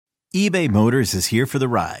eBay Motors is here for the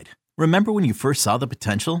ride. Remember when you first saw the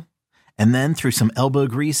potential? And then through some elbow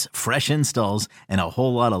grease, fresh installs, and a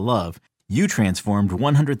whole lot of love, you transformed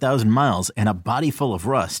 100,000 miles and a body full of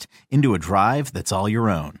rust into a drive that's all your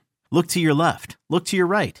own. Look to your left. Look to your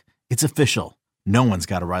right. It's official. No one's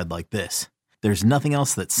got a ride like this. There's nothing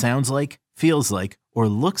else that sounds like, feels like, or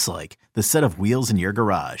looks like the set of wheels in your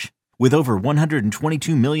garage. With over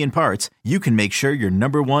 122 million parts, you can make sure your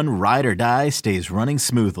number one ride or die stays running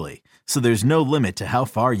smoothly. So there's no limit to how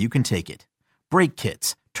far you can take it. Brake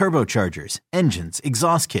kits, turbochargers, engines,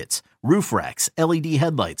 exhaust kits, roof racks, LED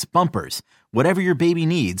headlights, bumpers, whatever your baby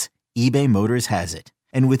needs, eBay Motors has it.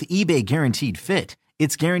 And with eBay Guaranteed Fit,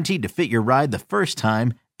 it's guaranteed to fit your ride the first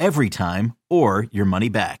time, every time, or your money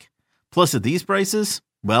back. Plus at these prices,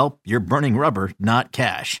 well, you're burning rubber, not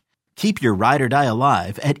cash. Keep your ride or die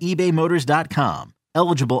alive at ebaymotors.com.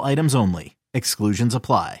 Eligible items only. Exclusions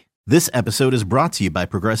apply. This episode is brought to you by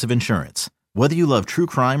Progressive Insurance. Whether you love true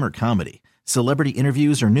crime or comedy, celebrity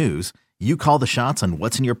interviews or news, you call the shots on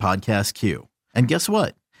what's in your podcast queue. And guess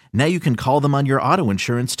what? Now you can call them on your auto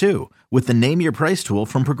insurance too with the Name Your Price tool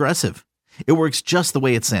from Progressive. It works just the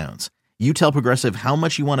way it sounds. You tell Progressive how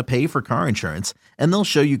much you want to pay for car insurance, and they'll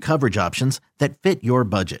show you coverage options that fit your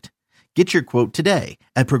budget. Get your quote today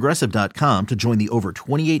at Progressive.com to join the over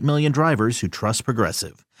 28 million drivers who trust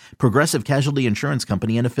Progressive. Progressive Casualty Insurance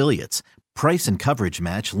Company and Affiliates. Price and coverage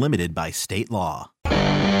match limited by state law.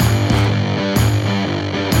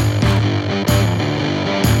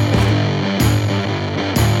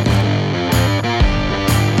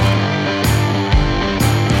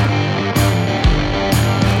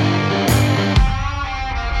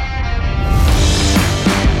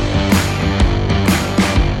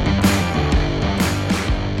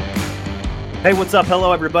 Hey, what's up?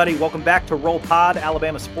 Hello, everybody. Welcome back to Roll Pod,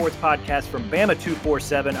 Alabama sports podcast from Bama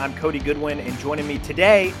 247. I'm Cody Goodwin, and joining me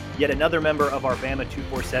today, yet another member of our Bama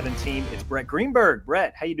 247 team. It's Brett Greenberg.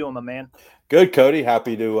 Brett, how you doing, my man? Good, Cody.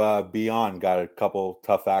 Happy to be on. Got a couple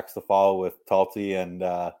tough acts to follow with Talty and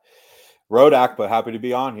Rodak, but happy to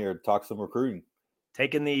be on here to talk some recruiting.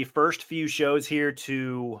 Taking the first few shows here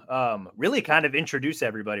to really kind of introduce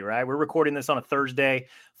everybody, right? We're recording this on a Thursday,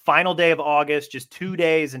 final day of August, just 2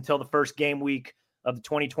 days until the first game week of the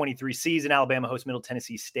 2023 season. Alabama hosts Middle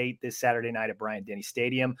Tennessee State this Saturday night at Bryant-Denny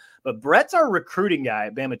Stadium. But Brett's our recruiting guy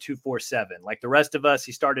at Bama 247. Like the rest of us,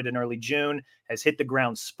 he started in early June, has hit the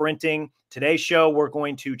ground sprinting. Today's show, we're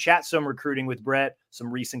going to chat some recruiting with Brett,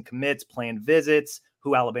 some recent commits, planned visits,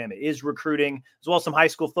 who Alabama is recruiting, as well as some high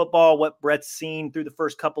school football, what Brett's seen through the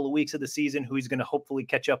first couple of weeks of the season, who he's going to hopefully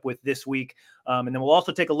catch up with this week. And then we'll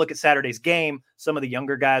also take a look at Saturday's game, some of the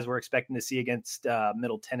younger guys we're expecting to see against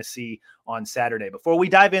Middle Tennessee on Saturday. Before we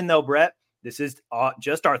dive in, though, Brett, this is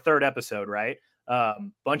just our third episode, right?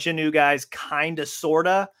 Bunch of new guys, kind of, sort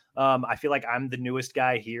of. I feel like I'm the newest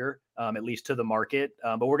guy here, at least to the market.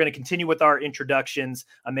 But we're going to continue with our introductions.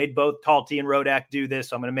 I made both Talty and Rodak do this,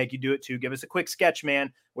 so I'm going to make you do it too. Give us a quick sketch,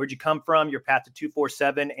 man. Where'd you come from, your path to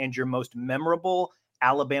 247, and your most memorable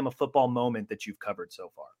Alabama football moment that you've covered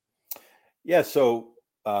so far? Yeah, so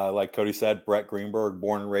like Cody said, Brett Greenberg,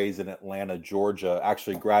 born and raised in Atlanta, Georgia,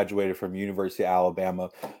 actually graduated from University of Alabama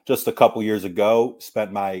just a couple years ago.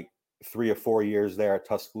 Spent my 3 or 4 years there at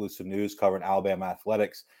Tuscaloosa News covering Alabama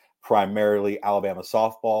athletics, primarily Alabama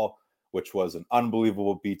softball, which was an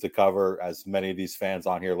unbelievable beat to cover, as many of these fans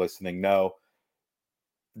on here listening know.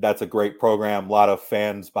 That's a great program, a lot of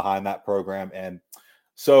fans behind that program. And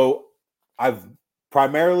so I've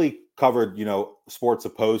primarily covered, sports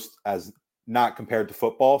opposed as not compared to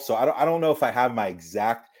football. So I don't know if I have my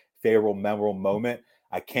exact favorable, memorable moment.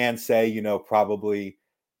 I can say, probably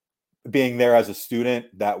being there as a student,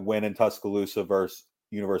 that win in Tuscaloosa versus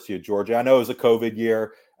University of Georgia. I know it was a COVID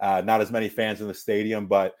year, not as many fans in the stadium,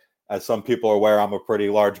 but as some people are aware, I'm a pretty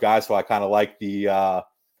large guy, so I kind of like the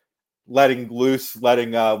letting loose,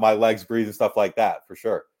 letting my legs breathe and stuff like that, for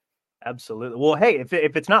sure. Absolutely. Well, hey, if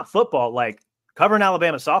it's not football, like covering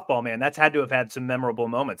Alabama softball, man, that's had to have had some memorable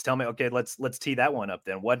moments. Tell me, okay, let's tee that one up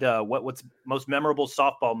then. What's most memorable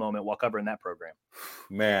softball moment while covering that program?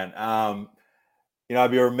 Man,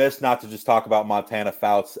 I'd be remiss not to just talk about Montana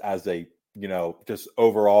Fouts as a, just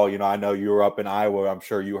overall, I know you were up in Iowa. I'm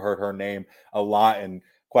sure you heard her name a lot. And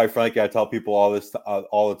quite frankly, I tell people all this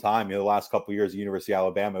all the time. The last couple of years at University of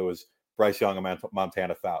Alabama, it was Bryce Young and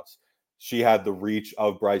Montana Fouts. She had the reach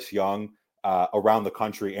of Bryce Young around the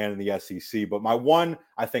country and in the SEC. But my one,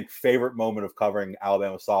 I think, favorite moment of covering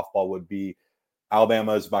Alabama softball would be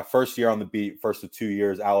Alabama's my first year on the beat, first of 2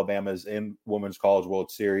 years. Alabama's in Women's College World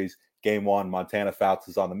Series. Game 1, Montana Fouts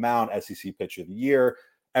is on the mound, SEC Pitcher of the Year.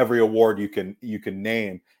 every award you can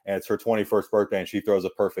name, and it's her 21st birthday, and she throws a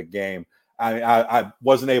perfect game. I mean, I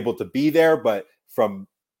wasn't able to be there, but from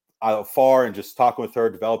afar and just talking with her,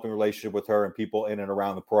 developing a relationship with her and people in and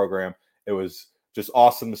around the program, it was just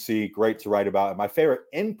awesome to see, great to write about. And my favorite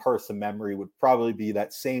in-person memory would probably be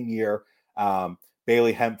that same year.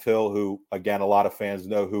 Bailey Hemphill, who, again, a lot of fans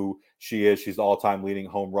know who she is. She's the all-time leading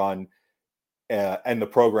home run in the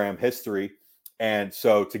program history. And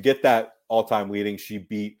so to get that all-time leading,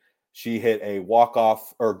 she hit a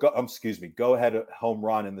walk-off go-ahead home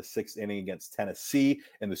run in the 6th inning against Tennessee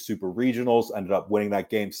in the Super Regionals, ended up winning that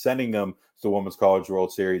game, sending them to the Women's College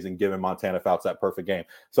World Series and giving Montana Fouts that perfect game.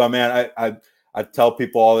 So, man, I tell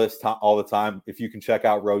people all the time, if you can check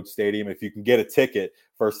out Rhodes Stadium, if you can get a ticket,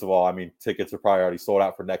 first of all, I mean, tickets are probably already sold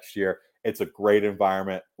out for next year. It's a great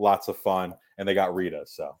environment, lots of fun, and they got Rita,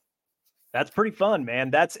 so. That's pretty fun,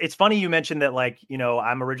 man. It's funny you mentioned that, like, you know,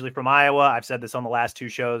 I'm originally from Iowa. I've said this on the last 2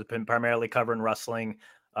 shows, been primarily covering wrestling.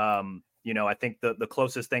 You know, I think the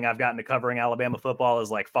closest thing I've gotten to covering Alabama football is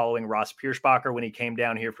like following Ross Pierschbacher when he came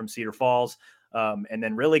down here from Cedar Falls. And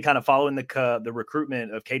then really kind of following the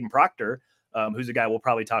recruitment of Caden Proctor, who's a guy we'll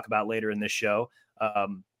probably talk about later in this show.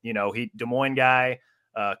 You know, Des Moines guy,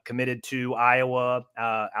 committed to Iowa.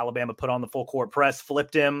 Alabama put on the full court press,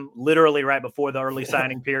 flipped him literally right before the early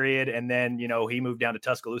signing period. And then, you know, he moved down to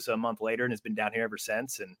Tuscaloosa a month later and has been down here ever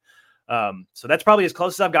since. And so that's probably as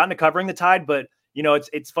close as I've gotten to covering the Tide. But, you know,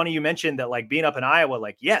 it's funny you mentioned that, like, being up in Iowa,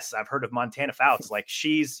 like, yes, I've heard of Montana Fouts. Like,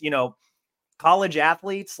 she's, you know, college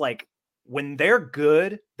athletes, like, when they're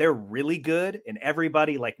good, they're really good, and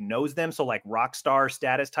everybody like knows them. So like rock star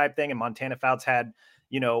status type thing. And Montana Fouts had,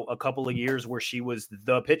 you know, a couple of years where she was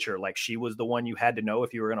the pitcher. Like, she was the one you had to know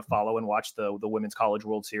if you were going to follow and watch the Women's College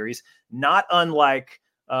World Series. Not unlike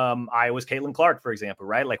Iowa's Caitlin Clark, for example,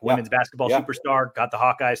 right? Like women's basketball superstar, got the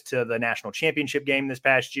Hawkeyes to the national championship game this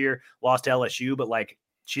past year, lost to LSU, but like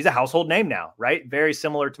she's a household name now, right? Very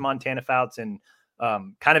similar to Montana Fouts, and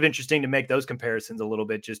kind of interesting to make those comparisons a little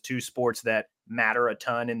bit, just 2 sports that matter a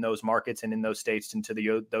ton in those markets and in those states and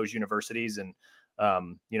to those universities. And,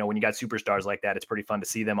 you know, when you got superstars like that, it's pretty fun to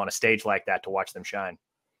see them on a stage like that, to watch them shine.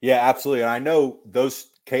 Yeah, absolutely. And I know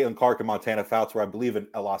those Caitlin Clark and Montana Fouts were, I believe, in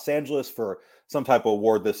Los Angeles for some type of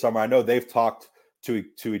award this summer. I know they've talked to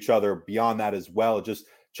each other beyond that as well, just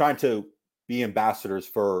trying to be ambassadors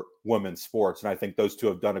for women's sports. And I think those 2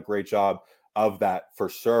 have done a great job of that for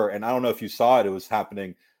sure. And I don't know if you saw it. It was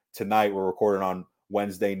happening tonight. We're recording on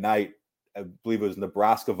Wednesday night. I believe it was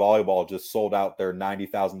Nebraska volleyball just sold out their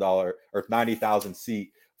 $90,000 or 90,000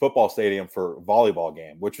 seat football stadium for volleyball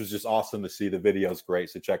game, which was just awesome to see. The video's great.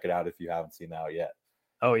 So check it out if you haven't seen that yet.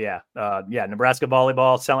 Oh yeah. Nebraska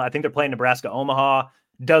volleyball selling. I think they're playing Nebraska Omaha.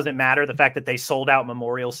 Doesn't matter. The fact that they sold out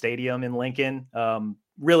Memorial Stadium in Lincoln.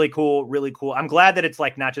 Really cool. Really cool. I'm glad that it's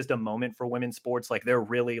like not just a moment for women's sports. Like, they're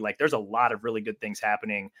really like, there's a lot of really good things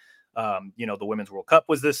happening. You know, the Women's World Cup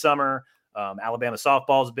was this summer. Alabama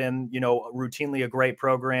softball has been, you know, routinely a great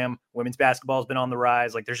program. Women's basketball has been on the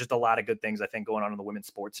rise. Like, there's just a lot of good things, I think, going on in the women's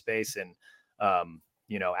sports space. And,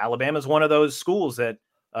 you know, Alabama is one of those schools that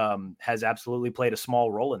has absolutely played a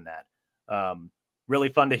small role in that. Really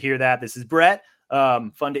fun to hear that. This is Brett.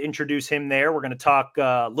 Fun to introduce him there. We're going to talk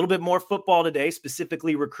a little bit more football today,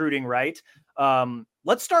 specifically recruiting, right?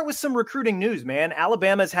 Let's start with some recruiting news, man.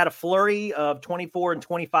 Alabama's had a flurry of 24 and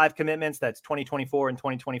 25 commitments. That's 2024 and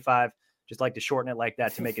 2025. Just like to shorten it like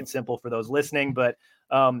that to make it simple for those listening. But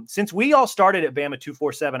since we all started at Bama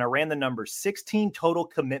 247, I ran the number 16 total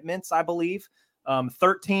commitments, I believe.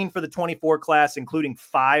 13 for the 24 class, including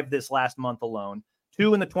 5 this last month alone.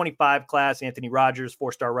 2 in the 25 class, Anthony Rogers,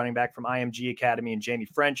 4-star running back from IMG Academy, and Jamie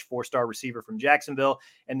French, 4-star receiver from Jacksonville.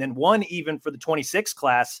 And then 1 even for the 26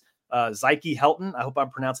 class, Zyke Helton. I hope I'm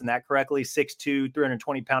pronouncing that correctly. 6'2",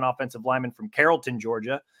 320-pound offensive lineman from Carrollton,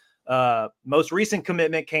 Georgia. Most recent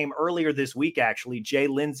commitment came earlier this week, actually. Jay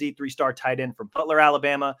Lindsey, 3-star tight end from Butler,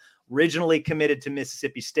 Alabama, originally committed to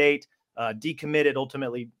Mississippi State, decommitted,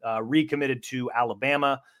 ultimately recommitted to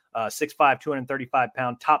Alabama. 6'5",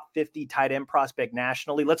 235-pound, top 50 tight end prospect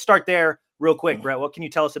nationally. Let's start there real quick, Brett. What can you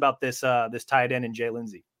tell us about this tight end and Jay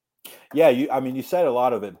Lindsey? Yeah, you said a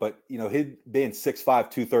lot of it, but you know, him being 6'5",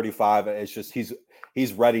 235, it's just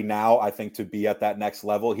he's ready now, I think, to be at that next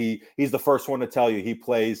level. He's the first one to tell you he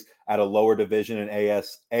plays at a lower division in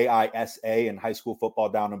AISA in high school football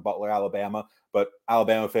down in Butler, Alabama. But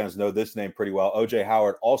Alabama fans know this name pretty well. OJ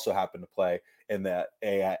Howard also happened to play in the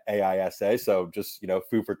AISA, so just, you know,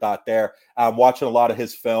 food for thought there. I'm watching a lot of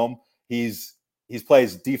his film. He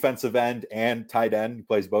plays defensive end and tight end. He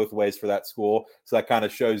plays both ways for that school. So that kind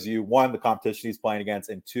of shows you, 1, the competition he's playing against,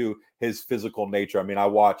 and 2, his physical nature. I mean, I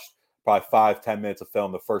watched probably 5-10 minutes of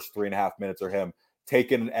film. The first 3.5 minutes are him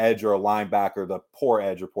taking an edge or a linebacker, the poor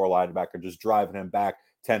edge or poor linebacker, just driving him back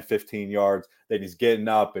 10, 15 yards. Then he's getting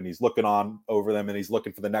up and he's looking on over them and he's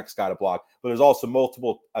looking for the next guy to block. But there's also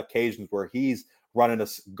multiple occasions where he's running a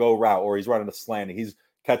go route or he's running a slant. He's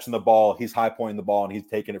catching the ball, he's high pointing the ball, and he's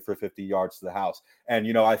taking it for 50 yards to the house. And,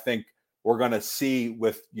 I think we're going to see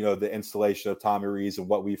with, the installation of Tommy Rees and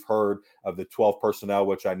what we've heard of the 12 personnel,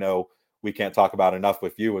 which I know we can't talk about enough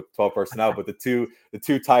with you with 12 personnel, but the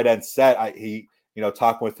two tight end set,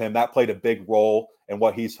 talking with him, that played a big role in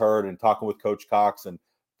what he's heard, and talking with Coach Cox and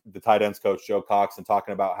the tight ends coach, Joe Cox, and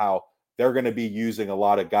talking about how they're going to be using a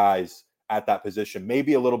lot of guys at that position,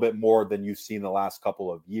 maybe a little bit more than you've seen the last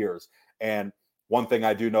couple of years. And one thing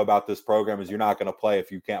I do know about this program is you're not going to play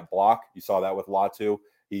if you can't block. You saw that with Latu.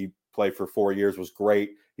 He played for 4 years, was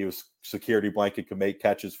great. He was security blanket, could make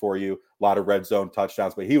catches for you, a lot of red zone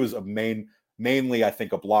touchdowns, but he was mainly, I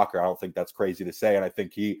think, a blocker. I don't think that's crazy to say. And I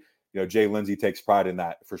think Jay Lindsey takes pride in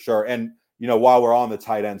that for sure. And, while we're on the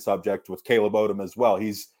tight end subject with Caleb Odom as well,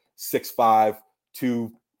 he's 6'5",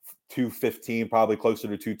 215, probably closer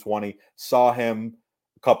to 220. Saw him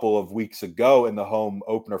a couple of weeks ago in the home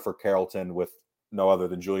opener for Carrollton with no other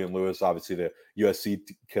than Julian Lewis, obviously the USC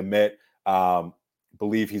commit.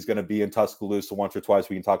 Believe he's going to be in Tuscaloosa once or twice.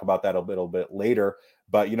 We can talk about that a little bit later.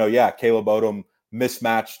 But, Caleb Odom,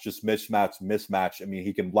 mismatch. I mean,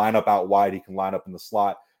 he can line up out wide. He can line up in the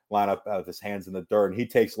slot, line up with his hands in the dirt. And he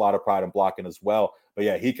takes a lot of pride in blocking as well. But,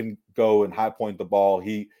 yeah, he can go and high point the ball.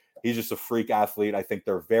 He's just a freak athlete. I think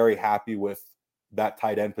they're very happy with that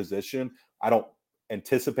tight end position. I don't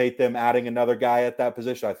anticipate them adding another guy at that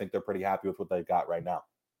position. I think they're pretty happy with what they've got right now.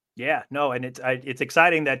 Yeah, no, and it's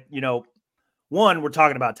exciting that, one, we're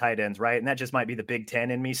talking about tight ends, right? And that just might be the Big Ten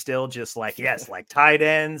in me still, just like, yes, like tight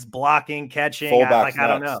ends, blocking, catching. I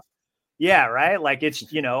don't know. Yeah, right. Like it's,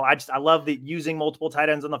 I love using multiple tight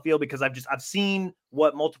ends on the field because I've seen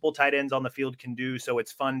what multiple tight ends on the field can do. So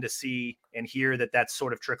it's fun to see and hear that that's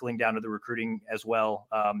sort of trickling down to the recruiting as well.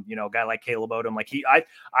 A guy like Caleb Odom, like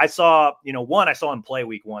I saw him play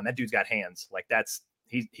week 1. That dude's got hands. Like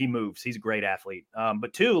he moves. He's a great athlete.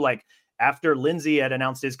 But 2, like, after Lindsey had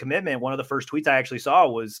announced his commitment, one of the first tweets I actually saw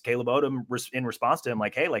was Caleb Odom in response to him,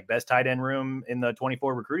 like, hey, like, best tight end room in the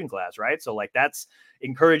 24 recruiting class, right? So, like, that's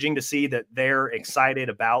encouraging to see that they're excited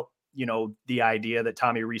about, the idea that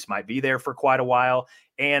Tommy Rees might be there for quite a while.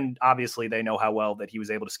 And obviously they know how well that he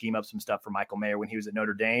was able to scheme up some stuff for Michael Mayer when he was at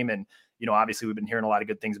Notre Dame. And, obviously we've been hearing a lot of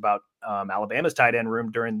good things about Alabama's tight end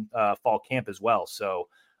room during fall camp as well. So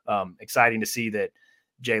exciting to see that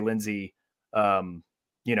Jay Lindsey,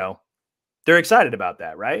 they're excited about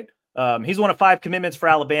that, right? He's one of 5 commitments for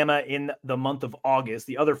Alabama in the month of August.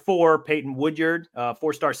 The other 4, Peyton Woodyard,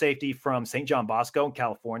 4-star safety from St. John Bosco in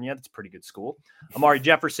California. That's a pretty good school. Amari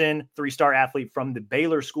Jefferson, 3-star athlete from the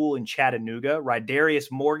Baylor School in Chattanooga.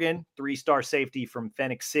 Rydarius Morgan, 3-star safety from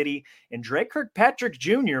Phoenix City. And Drake Kirkpatrick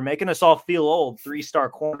Jr., making us all feel old, 3-star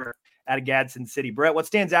corner out of Gadsden City. Brett, what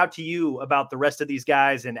stands out to you about the rest of these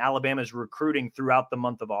guys and Alabama's recruiting throughout the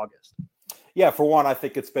month of August? Yeah, for one, I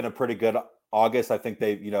think it's been a pretty good August. I think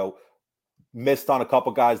they've, missed on a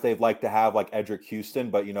couple guys they'd like to have, like Edric Houston.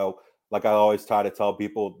 But, like I always try to tell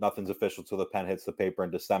people, nothing's official till the pen hits the paper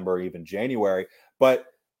in December or even January. But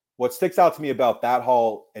what sticks out to me about that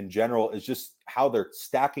haul in general is just how they're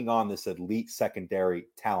stacking on this elite secondary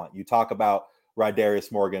talent. You talk about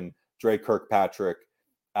Rydarius Morgan, Drake Kirkpatrick,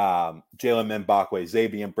 Jalen Mbakwe,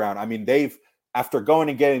 Xavier Brown. I mean, after going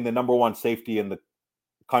and getting the number 1 safety in the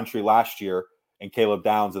country last year and Caleb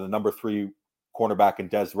Downs and the number 3 cornerback in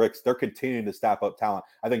Des Ricks, they're continuing to stack up talent.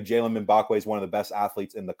 I think Jalen Mbakwe is one of the best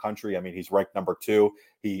athletes in the country. I mean, he's ranked number 2.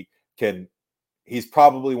 He's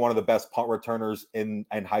probably one of the best punt returners in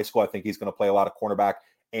high school. I think he's going to play a lot of cornerback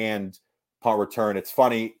and punt return. It's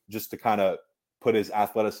funny, just to kind of put his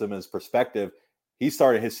athleticism in his perspective. He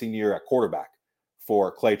started his senior year at quarterback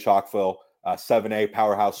for Clay Chalkville, 7A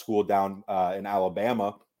powerhouse school down in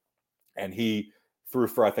Alabama. And he threw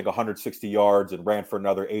for, I think, 160 yards and ran for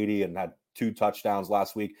another 80 and had 2 touchdowns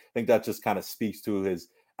last week. I think that just kind of speaks to his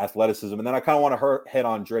athleticism. And then I kind of want to hit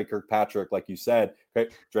on Drake Kirkpatrick, like you said,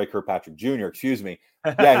 Drake Kirkpatrick Jr., excuse me.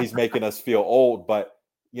 Yeah, he's making us feel old, but,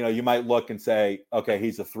 you might look and say, okay,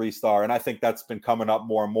 he's a 3-star. And I think that's been coming up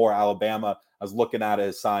more and more. Alabama, I was looking at it,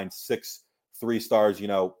 has signed 6 3-stars,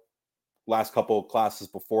 last couple of classes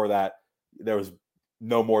before that, there was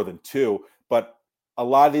no more than 2. But a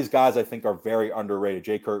lot of these guys, I think, are very underrated.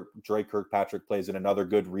 Drake Kirkpatrick plays in another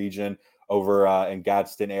good region over in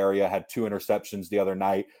Gadsden area, had 2 interceptions the other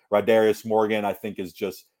night. Rydarius Morgan, I think, is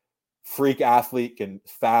just freak athlete, can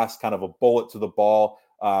fast, kind of a bullet to the ball.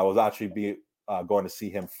 Was actually going to see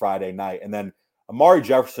him Friday night. And then Amari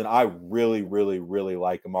Jefferson, I really, really, really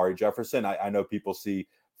like Amari Jefferson. I know people see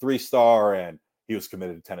 3-star and he was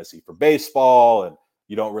committed to Tennessee for baseball, and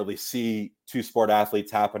you don't really see two-sport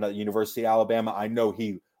athletes happen at the University of Alabama. I know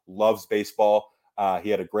he loves baseball. He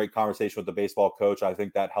had a great conversation with the baseball coach. I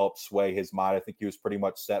think that helped sway his mind. I think he was pretty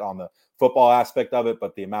much set on the football aspect of it,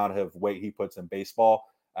 but the amount of weight he puts in baseball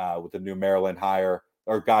with the new Maryland hire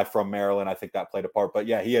or guy from Maryland, I think that played a part. But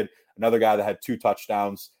yeah, he had another guy that had 2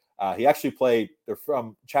 touchdowns. He actually played, they're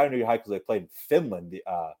from Chattanooga High because they played in Finland.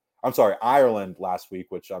 Ireland last week,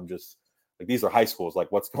 which I'm just like, these are high schools.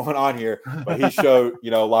 Like, what's going on here? But he showed,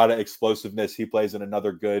 a lot of explosiveness. He plays in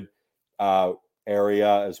another good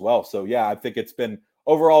area as well. So yeah, I think it's been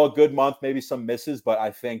overall a good month, maybe some misses, but I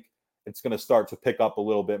think it's going to start to pick up a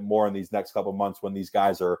little bit more in these next couple of months when these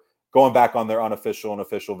guys are going back on their unofficial and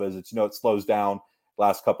official visits. It slows down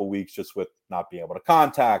last couple of weeks just with not being able to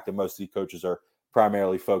contact, and most of the coaches are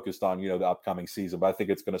primarily focused on, the upcoming season. But I think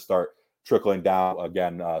it's going to start trickling down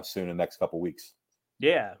again soon in the next couple of weeks.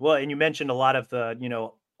 Yeah. Well, and you mentioned a lot of the,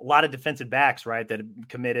 a lot of defensive backs, right, that have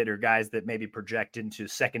committed, or guys that maybe project into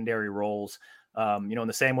secondary roles. In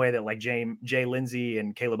the same way that like Jay Lindsey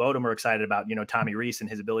and Caleb Odom are excited about, Tommy Rees and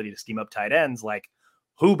his ability to scheme up tight ends. Like,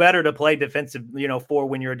 who better to play defensive, for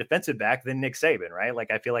when you're a defensive back than Nick Saban, right?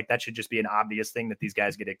 Like, I feel like that should just be an obvious thing that these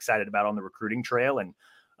guys get excited about on the recruiting trail. And,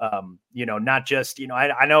 not just,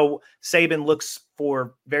 I know Saban looks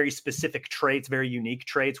for very specific traits, very unique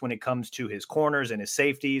traits when it comes to his corners and his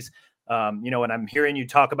safeties. And I'm hearing you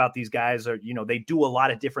talk about these guys are, they do a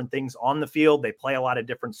lot of different things on the field. They play a lot of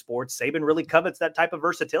different sports. Saban really covets that type of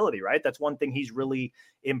versatility, right? That's one thing he's really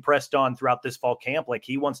impressed on throughout this fall camp. Like,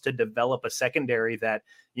 he wants to develop a secondary that,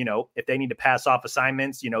 if they need to pass off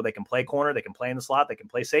assignments, they can play corner, they can play in the slot, they can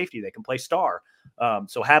play safety, they can play star.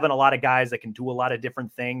 So having a lot of guys that can do a lot of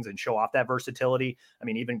different things and show off that versatility. I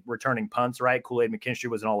mean, even returning punts, right? Kool-Aid McKinstry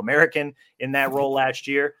was an All-American in that role last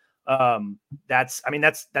year. That's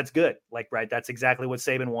good. Like, right. That's exactly what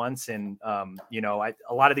Saban wants. And, a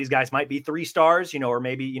lot of these guys might be 3 stars, or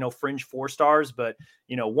maybe, fringe 4 stars, but,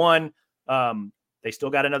 they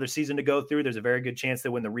still got another season to go through. There's a very good chance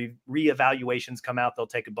that when the reevaluations come out, they'll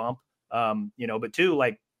take a bump. But 2,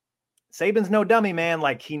 like, Saban's no dummy, man.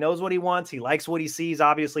 Like, he knows what he wants. He likes what he sees,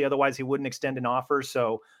 obviously, otherwise he wouldn't extend an offer.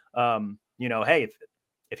 So, hey,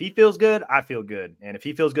 if he feels good, I feel good. And if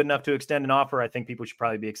he feels good enough to extend an offer, I think people should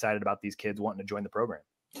probably be excited about these kids wanting to join the program.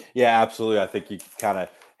 Yeah, absolutely. I think you kind of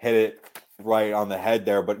hit it right on the head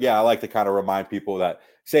there. But yeah, I like to kind of remind people that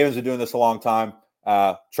Saban's been doing this a long time.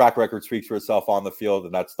 Track record speaks for itself on the field,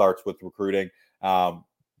 and that starts with recruiting.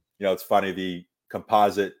 It's funny, the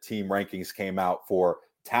composite team rankings came out for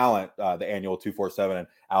talent, the annual 247, and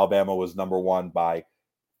Alabama was number 1 by,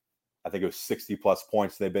 I think it was 60 plus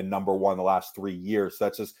points. They've been number 1 the last 3 years. So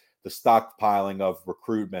that's just the stockpiling of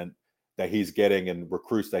recruitment that he's getting and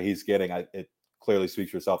recruits that he's getting. It clearly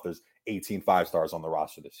speaks for itself. There's 18 5-stars on the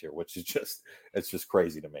roster this year, which is it's just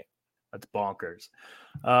crazy to me. That's bonkers.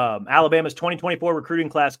 Alabama's 2024 recruiting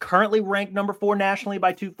class currently ranked number 4 nationally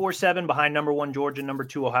by 247, behind number 1 Georgia, number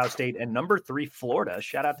 2 Ohio State, and number 3 Florida.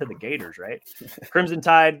 Shout out to the Gators, right? Crimson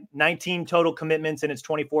Tide, 19 total commitments in its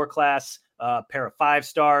 24 class. Pair of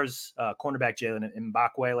 5-stars, cornerback Jalen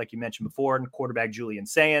Mbakwe, like you mentioned before, and quarterback Julian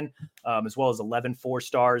Sayin, as well as 11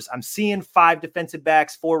 4-stars. I'm seeing 5 defensive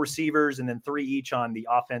backs, 4 receivers, and then 3 each on the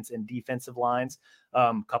offense and defensive lines.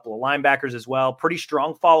 A couple of linebackers as well. Pretty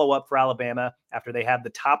strong follow-up for Alabama after they had the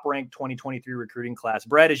top-ranked 2023 recruiting class.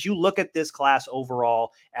 Brett, as you look at this class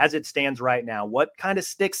overall, as it stands right now, what kind of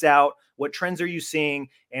sticks out? What trends are you seeing?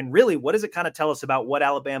 And really, what does it kind of tell us about what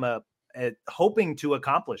Alabama hoping to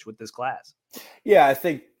accomplish with this class? Yeah, I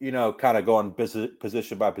think, kind of going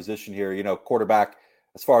position by position here, quarterback,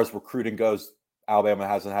 as far as recruiting goes, Alabama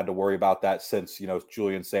hasn't had to worry about that since,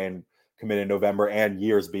 Julian Sayin committed in November, and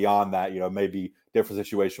years beyond that, maybe different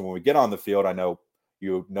situation when we get on the field. I know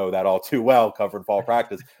you know that all too well, covering fall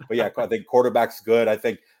practice, but yeah, I think quarterback's good. I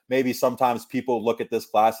think maybe sometimes people look at this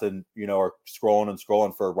class and, are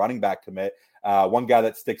scrolling for a running back commit. One guy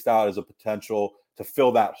that sticks out as a potential to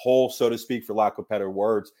fill that hole, so to speak, for lack of better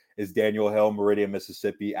words, is Daniel Hill, Meridian,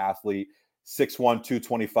 Mississippi athlete, 6'1",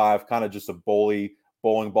 225, kind of just a bowling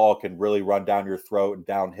ball, can really run down your throat and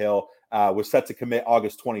downhill. Was set to commit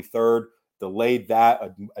August 23rd, delayed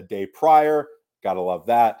that a day prior. Gotta love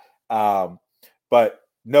that. But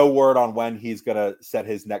no word on when he's going to set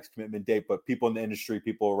his next commitment date. But people in the industry,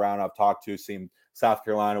 people around I've talked to, seem South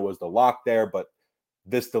Carolina was the lock there. But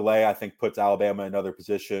this delay, I think, puts Alabama in another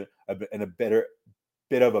position, in a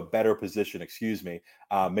bit of a better position,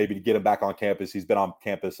 maybe to get him back on campus. He's been on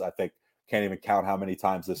campus, I think, Can't even count how many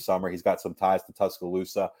times this summer. He's got some ties to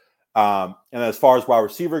Tuscaloosa. And as far as wide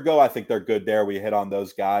receiver go, I think they're good there. We hit on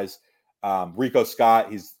those guys. Rico Scott,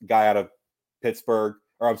 he's a guy out of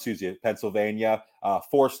Pennsylvania.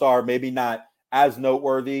 4-star, maybe not as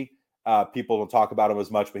noteworthy. People don't talk about him as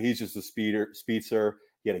much, but he's just a speedster.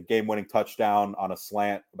 He had a game-winning touchdown on a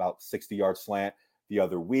slant, about 60-yard slant the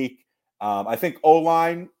other week. I think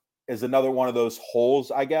O-line is another one of those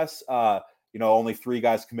holes, I guess. Only 3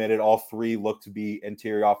 guys committed. All 3 look to be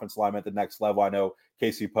interior offensive linemen at the next level. I know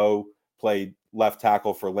Casey Poe played left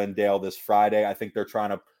tackle for Lindale this Friday. I think they're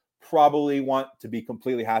trying to probably want to be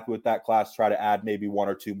completely happy with that class, try to add maybe 1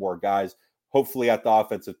 or 2 more guys, hopefully at the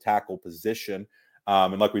offensive tackle position.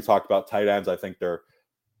 And like we talked about tight ends, I think they're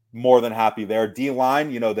more than happy there.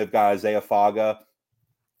 D-line, they've got Isaiah Faga.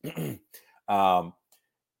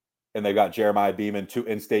 And they've got Jeremiah Beeman, 2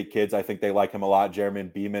 in-state kids. I think they like him a lot. Jeremiah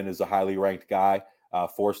Beeman is a highly ranked guy.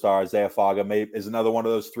 4-star. Isaiah Faga is another one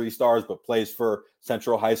of those 3 stars, but plays for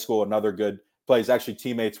Central High School. Another good plays, actually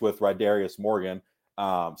teammates with Rydarius Morgan.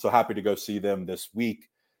 So happy to go see them this week.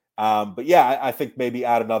 But yeah, I think maybe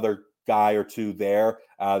add another guy or 2 there.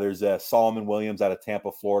 There's Solomon Williams out of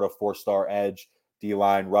Tampa, Florida, 4-star edge,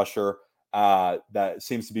 D-line rusher. That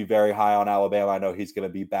seems to be very high on Alabama. I know he's going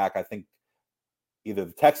to be back. I think either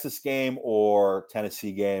the Texas game or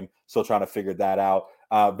Tennessee game. Still trying to figure that out.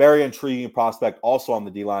 Very intriguing prospect also on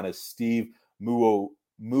the D-line is Steve Mubuwama.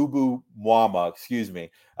 Excuse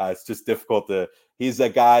me. It's just difficult he's a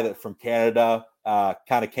guy that from Canada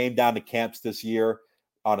kind of came down to camps this year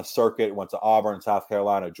on a circuit, went to Auburn, South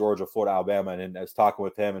Carolina, Georgia, Florida, Alabama. And as talking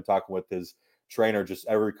with him and talking with his trainer, just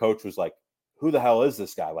every coach was like, who the hell is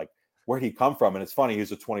this guy? Like, where'd he come from? And it's funny,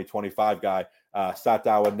 he's a 2025 guy. Sat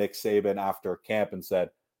down with Nick Saban after camp and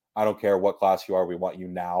said, I don't care what class you are, we want you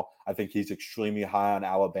now. I think he's extremely high on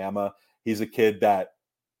Alabama. He's a kid that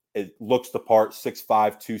looks the part, 6'5",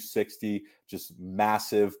 260, just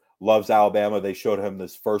massive, loves Alabama. They showed him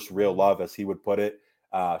this first real love, as he would put it,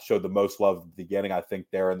 showed the most love at the beginning. I think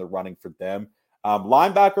they're in the running for them.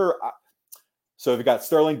 Linebacker, so we've got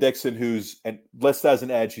Sterling Dixon, who's listed as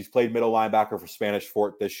an edge. He's played middle linebacker for Spanish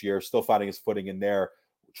Fort this year, still finding his footing in there.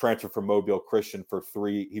 Transfer from Mobile Christian for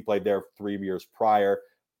 3. He played there 3 years prior,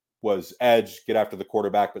 was edge, get after the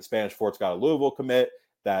quarterback, but Spanish Fort's got a Louisville commit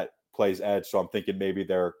that plays edge. So I'm thinking maybe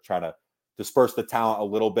they're trying to disperse the talent a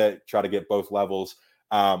little bit, try to get both levels.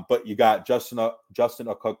 But you got Justin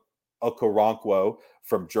Okoronkwo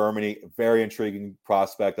from Germany, very intriguing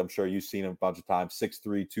prospect. I'm sure you've seen him a bunch of times,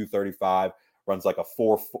 6'3", 235, runs like a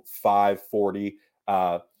 4.5 40.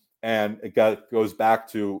 And it goes back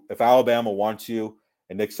to, if Alabama wants you,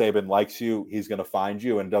 and Nick Saban likes you, he's going to find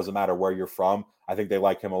you, and it doesn't matter where you're from. I think they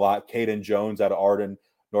like him a lot. Caden Jones out of Arden,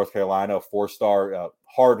 North Carolina, a 4-star,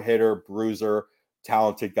 hard hitter, bruiser,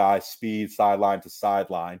 talented guy, speed, sideline to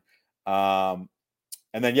sideline. And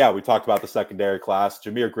then, yeah, we talked about the secondary class.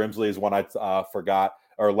 Jameer Grimsley is one I forgot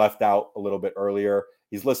or left out a little bit earlier.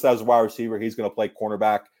 He's listed as a wide receiver. He's going to play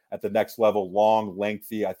cornerback at the next level, long,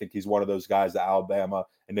 lengthy. I think he's one of those guys that Alabama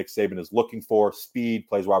and Nick Saban is looking for. Speed,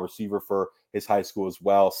 plays wide receiver for his high school as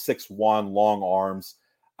well. 6'1", long arms.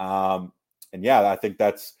 And yeah, I think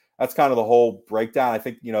that's kind of the whole breakdown. I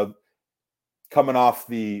think, coming off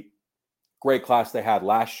the great class they had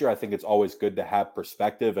last year, I think it's always good to have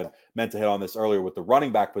perspective, and meant to hit on this earlier with the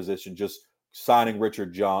running back position, just signing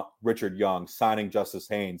Richard Young, signing Justice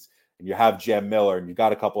Haynes, and you have Jam Miller, and you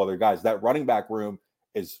got a couple other guys. That running back room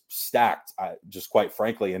is stacked, just quite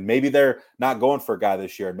frankly. And maybe they're not going for a guy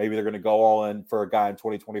this year, and maybe they're going to go all in for a guy in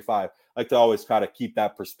 2025. I like to always kind of keep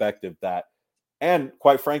that perspective and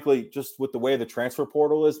quite frankly, just with the way the transfer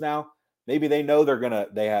portal is now, maybe they know you're going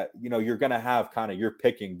to have kind of your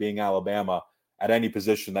picking being Alabama at any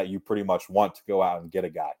position that you pretty much want to go out and get a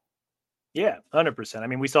guy. Yeah, 100%. I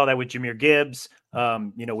mean, we saw that with Jahmyr Gibbs.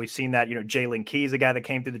 We've seen that, Jalen Keys, a guy that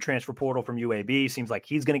came through the transfer portal from UAB, seems like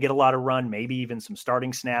he's going to get a lot of run, maybe even some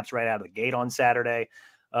starting snaps right out of the gate on Saturday.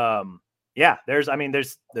 There's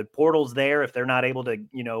the portal's there if they're not able to,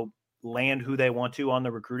 land who they want to on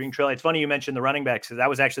the recruiting trail. It's funny you mentioned the running backs, because that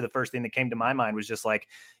was actually the first thing that came to my mind, was just like,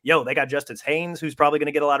 they got Justice Haynes, who's probably going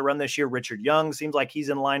to get a lot of run this year. Richard Young seems like he's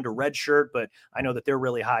in line to redshirt, but I know that they're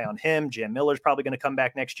really high on him. Jam Miller's probably going to come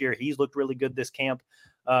back next year. He's looked really good this camp.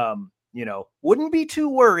 Wouldn't be too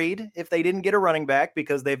worried if they didn't get a running back,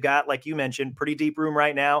 because they've got, like you mentioned, pretty deep room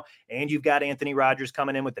right now. And you've got Anthony Rogers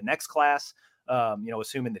coming in with the next class,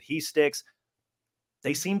 assuming that he sticks.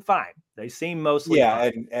 They seem fine. They seem mostly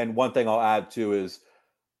fine. And one thing I'll add too is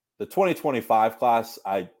the 2025 class.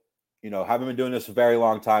 I haven't been doing this a very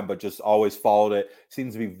long time, but just always followed it.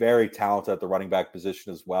 Seems to be very talented at the running back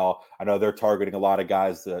position as well. I know they're targeting a lot of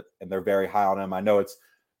guys and they're very high on him. I know it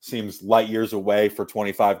seems light years away for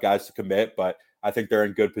 25 guys to commit, but I think they're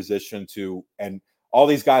in good position to, and all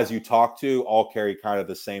these guys you talk to all carry kind of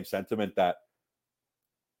the same sentiment that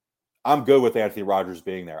I'm good with Anthony Rogers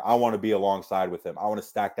being there. I want to be alongside with him. I want to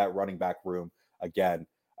stack that running back room again,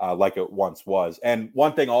 like it once was. And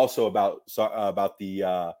one thing also about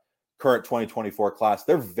the current 2024 class,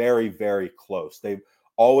 they're very, very close. They've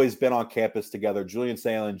always been on campus together. Julian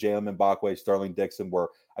Salen, Jalen Mbakwe, Sterling Dixon were,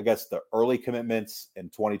 I guess, the early commitments in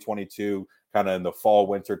 2022, kind of in the fall,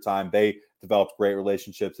 winter time. They developed great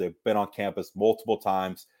relationships. They've been on campus multiple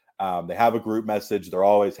times. They have a group message. They're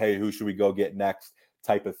always, hey, who should we go get next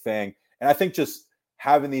type of thing. And I think just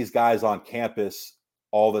having these guys on campus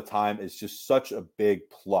all the time is just such a big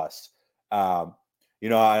plus. I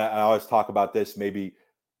always talk about this maybe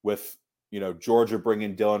with, Georgia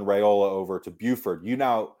bringing Dylan Raiola over to Buford.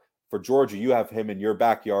 For Georgia, you have him in your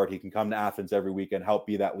backyard. He can come to Athens every weekend, help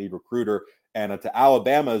be that lead recruiter. And to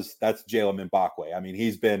Alabama's, that's Jalen Mbakwe. I mean,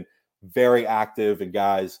 he's been very active in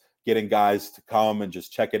getting guys to come and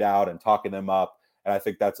just check it out and talking them up. And I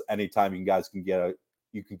think that's anytime you can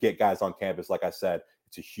get guys on campus. Like I said,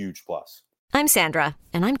 it's a huge plus. I'm Sandra,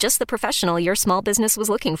 and I'm just the professional your small business was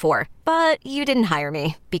looking for. But you didn't hire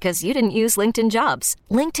me because you didn't use LinkedIn Jobs.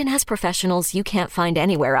 LinkedIn has professionals you can't find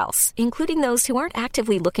anywhere else, including those who aren't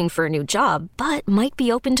actively looking for a new job, but might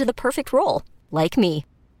be open to the perfect role, like me.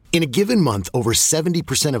 In a given month, over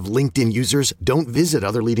 70% of LinkedIn users don't visit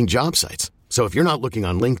other leading job sites. So if you're not looking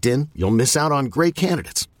on LinkedIn, you'll miss out on great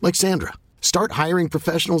candidates like Sandra. Start hiring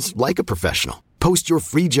professionals like a professional. Post your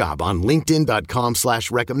free job on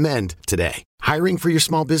linkedin.com/recommend today. Hiring for your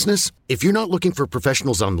small business? If you're not looking for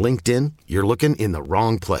professionals on LinkedIn, you're looking in the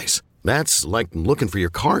wrong place. That's like looking for your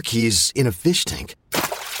car keys in a fish tank.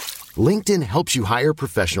 LinkedIn helps you hire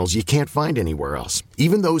professionals you can't find anywhere else,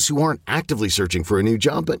 even those who aren't actively searching for a new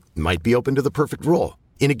job but might be open to the perfect role.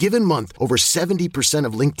 In a given month, over 70%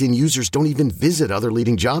 of LinkedIn users don't even visit other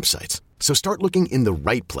leading job sites. So start looking in the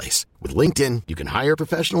right place. With LinkedIn, you can hire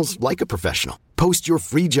professionals like a professional. Post your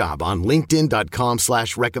free job on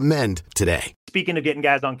linkedin.com/recommend today. Speaking of getting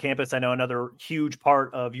guys on campus, I know another huge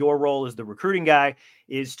part of your role as the recruiting guy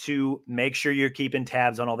is to make sure you're keeping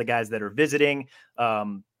tabs on all the guys that are visiting.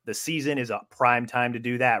 The season is a prime time to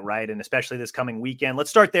do that, right? And especially this coming weekend. Let's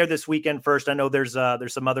start there this weekend first. I know there's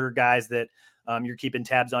some other guys that you're keeping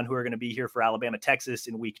tabs on who are going to be here for Alabama, Texas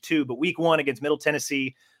in week 2, but week 1 against Middle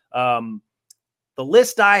Tennessee. The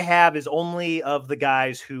list I have is only of the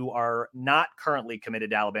guys who are not currently committed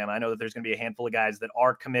to Alabama. I know that there's going to be a handful of guys that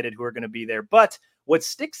are committed who are going to be there, but what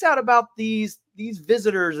sticks out about these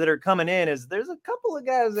visitors that are coming in is there's a couple of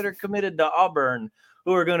guys that are committed to Auburn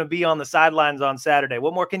who are going to be on the sidelines on Saturday.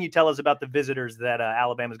 What more can you tell us about the visitors that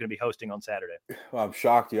Alabama is going to be hosting on Saturday? Well, I'm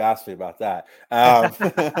shocked you asked me about that.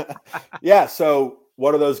 Yeah, so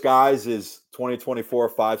one of those guys is 2024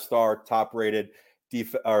 5-star top-rated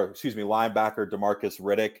linebacker DeMarcus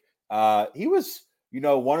Riddick. He was,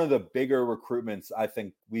 one of the bigger recruitments I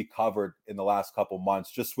think we covered in the last couple months,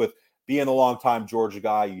 just with being a longtime Georgia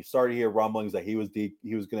guy. You started to hear rumblings that he was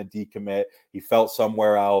going to decommit. He felt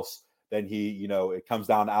somewhere else. Then it comes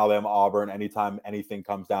down to Alabama, Auburn. Anytime anything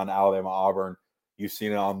comes down to Alabama, Auburn, you've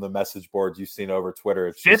seen it on the message boards. You've seen it over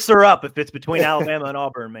Twitter. Fits are up if it's between Alabama and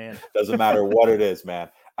Auburn, man. Doesn't matter what it is, man.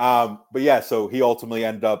 But yeah, so he ultimately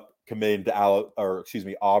ended up committing to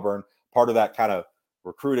Auburn. Part of that kind of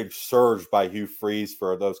recruiting surge by Hugh Freeze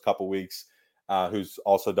for those couple weeks, who's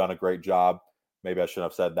also done a great job. Maybe I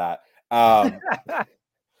shouldn't have said that.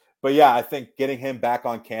 But yeah, I think getting him back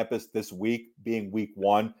on campus this week, being week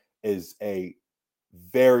 1, is a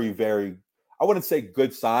very, very, I wouldn't say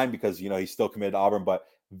good sign because, he's still committed to Auburn, but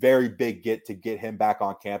very big get him back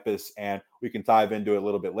on campus. And we can dive into it a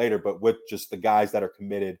little bit later, but with just the guys that are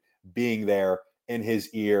committed being there in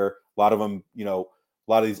his ear, a lot of them, a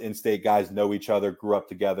lot of these in-state guys know each other, grew up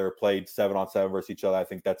together, played 7-on-7 versus each other. I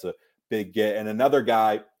think that's a big get. And another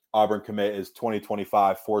guy, Auburn commit, is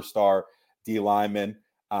 2025 4-star D lineman,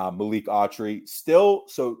 Malik Autry. Still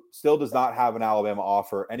does not have an Alabama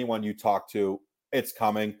offer. Anyone you talk to, it's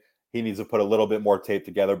coming. He needs to put a little bit more tape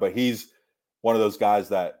together, but he's one of those guys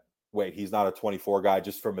that, he's not a 24 guy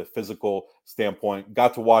just from a physical standpoint.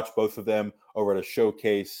 Got to watch both of them over at a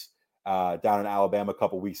showcase down in Alabama a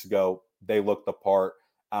couple weeks ago. They looked the part.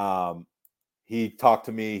 He talked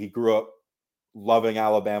to me. He grew up loving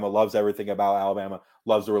Alabama, loves everything about Alabama,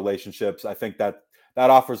 loves the relationships. I think that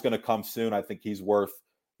offer is going to come soon. I think he's worth,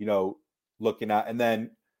 looking at. And then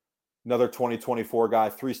another 2024 guy,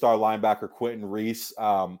 3-star linebacker, Quentin Reese.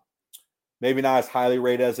 maybe not as highly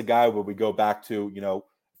rated as a guy, but we go back to,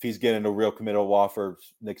 if he's getting a real committal offer,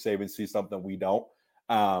 Nick Saban sees something we don't.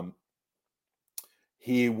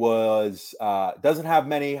 He doesn't have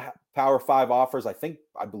many Power 5 offers.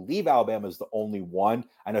 I believe Alabama is the only one.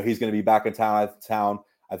 I know he's going to be back in town.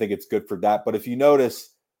 I think it's good for that. But if you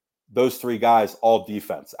notice, those three guys, all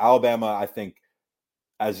defense. Alabama, I think,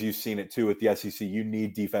 as you've seen it too with the SEC, you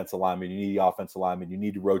need defense alignment, you need the offensive alignment, you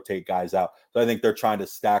need to rotate guys out. So I think they're trying to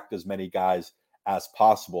stack as many guys as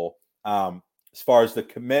possible. As far as the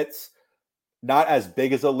commits, not as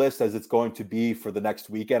big as a list as it's going to be for the next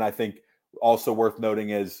weekend. I think also worth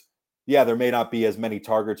noting is, there may not be as many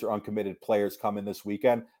targets or uncommitted players coming this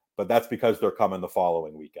weekend, but that's because they're coming the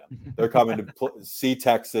following weekend. They're coming to see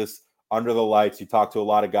Texas under the lights. You talk to a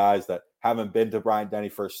lot of guys that haven't been to Bryant-Denny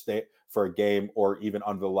for a game or even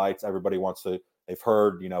under the lights. Everybody they've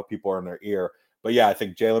heard, people are in their ear. But I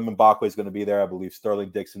think Jalen Mbakwe is going to be there. I believe Sterling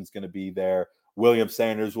Dixon's going to be there. William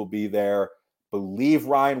Sanders will be there. Believe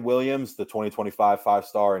Ryan Williams, the 2025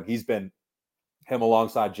 5-star, and he's been him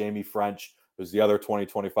alongside Jamie French, who's the other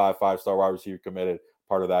 2025 5-star wide receiver committed,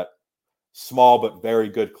 part of that small but very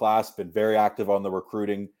good class, been very active on the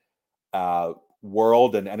recruiting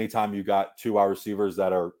world. And anytime you got two wide receivers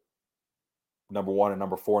that are number 1 and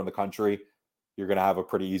number 4 in the country, you're going to have a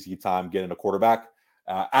pretty easy time getting a quarterback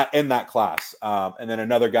in that class. And then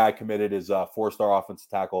another guy committed is 4-star offensive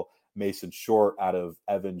tackle Mason Short out of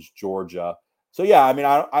Evans, Georgia. So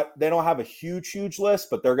they don't have a huge list,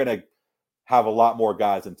 but they're going to have a lot more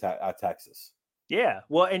guys in Texas. Yeah.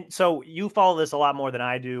 Well, and so you follow this a lot more than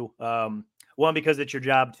I do. One, because it's your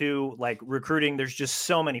job. Two, like recruiting, there's just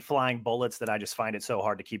so many flying bullets that I just find it so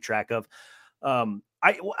hard to keep track of.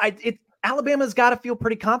 Alabama's got to feel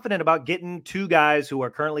pretty confident about getting two guys who are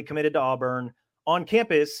currently committed to Auburn on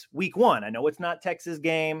campus week 1. I know it's not Texas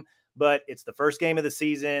game, but it's the first game of the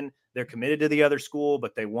season. They're committed to the other school,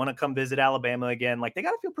 but they want to come visit Alabama again. Like, they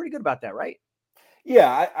got to feel pretty good about that, right?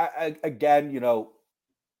 Yeah. Again,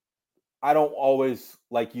 I don't always,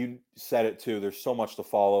 like you said it too, there's so much to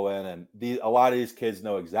follow in, and a lot of these kids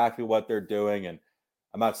know exactly what they're doing. And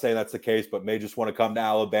I'm not saying that's the case, but may just want to come to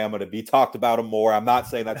Alabama to be talked about them more. I'm not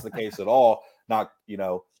saying that's the case at all. Not,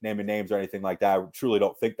 naming names or anything like that. I truly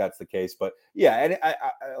don't think that's the case. But and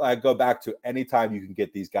I go back to anytime you can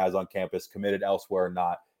get these guys on campus, committed elsewhere or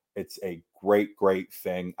not, it's a great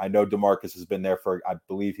thing. I know DeMarcus has been there I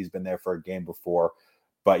believe he's been there for a game before.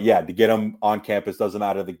 But to get him on campus, doesn't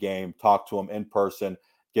matter the game, talk to him in person,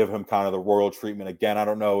 give him kind of the royal treatment. Again, I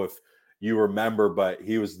don't know if you remember, but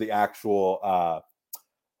he was the actual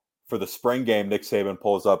for the spring game. Nick Saban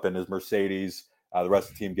pulls up in his Mercedes. The rest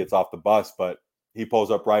of the team gets off the bus, but he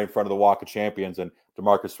pulls up right in front of the Walk of Champions, and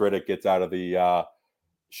DeMarcus Riddick gets out of the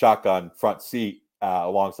shotgun front seat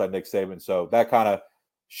alongside Nick Saban. So that kind of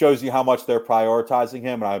shows you how much they're prioritizing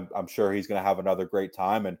him, and I'm sure he's going to have another great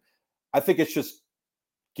time. And I think it's just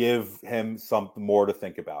give him something more to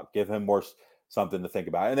think about. Give him something to think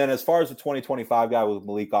about. And then as far as the 2025 guy with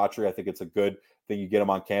Malik Autry, I think it's a good thing you get him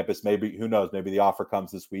on campus. Maybe, who knows, maybe the offer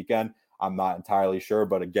comes this weekend. I'm not entirely sure.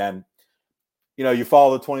 But again, you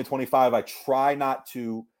follow the 2025. I try not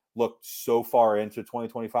to look so far into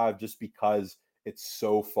 2025 just because it's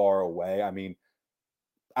so far away. I mean,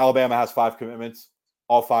 Alabama has 5 commitments.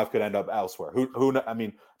 All 5 could end up elsewhere. Who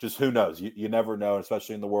knows? You never know,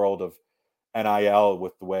 especially in the world of NIL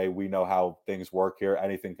with the way we know how things work here.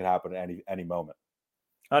 Anything can happen at any moment.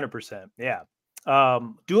 100%. Yeah.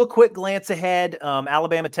 Do a quick glance ahead.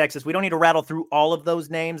 Alabama, Texas. We don't need to rattle through all of those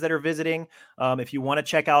names that are visiting. If you want to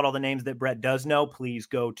check out all the names that Brett does know, please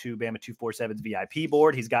go to Bama 247's VIP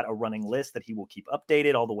board. He's got a running list that he will keep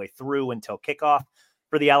updated all the way through until kickoff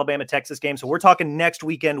for the Alabama, Texas game. So we're talking next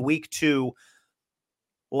weekend, week 2.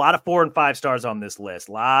 A lot of 4 and 5 stars on this list.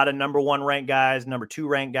 A lot of number 1 ranked guys, number 2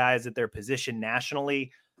 ranked guys at their position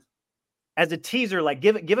nationally. As a teaser, like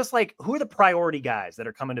give us like, who are the priority guys that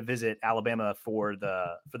are coming to visit Alabama for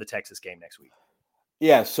the Texas game next week?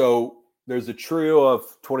 Yeah, so there's a trio of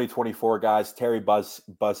 2024 guys. Terry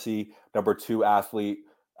Bussey, number 2 athlete,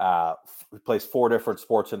 plays 4 different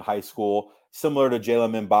sports in high school. Similar to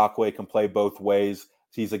Jalen Mbakwe, can play both ways.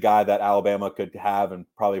 He's a guy that Alabama could have and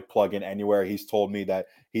probably plug in anywhere. He's told me that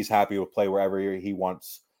he's happy to play wherever he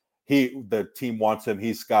wants. The team wants him.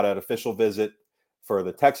 He's got an official visit for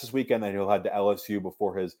the Texas weekend, and he'll head to LSU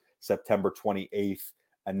before his September 28th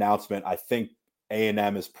announcement. I think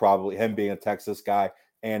A&M is probably, him being a Texas guy,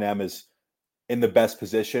 A&M is in the best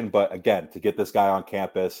position. But again, to get this guy on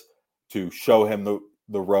campus, to show him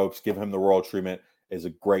the ropes, give him the royal treatment is a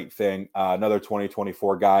great thing. Another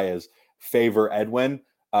 2024 guy is Favor Edwin.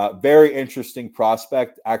 Very interesting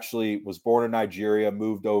prospect. Actually was born in Nigeria,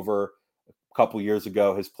 moved over a couple years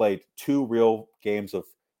ago, has played 2 real games of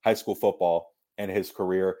high school football in his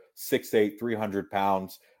career. 6'8", 300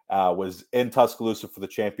 pounds, was in Tuscaloosa for the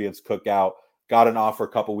Champions Cookout, got an offer a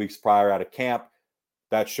couple weeks prior at a camp.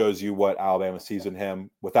 That shows you what Alabama sees in him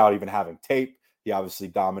without even having tape. He obviously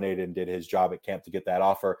dominated and did his job at camp to get that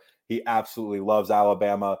offer. He absolutely loves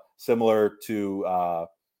Alabama, similar to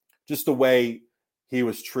just the way he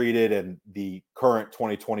was treated and the current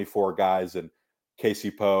 2024 guys and Casey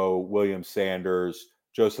Poe, William Sanders,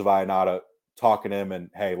 Joseph Ionata talking to him and,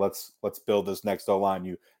 hey, let's build this next O-line.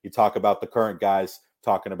 You talk about the current guys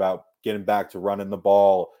talking about getting back to running the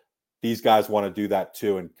ball. These guys want to do that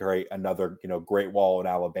too and create another, great wall in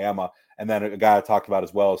Alabama. And then a guy I talked about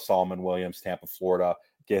as well is Solomon Williams, Tampa, Florida.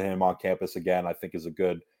 Get him on campus again, I think is a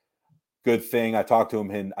good thing. I talked to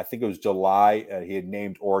him in, I think it was July. He had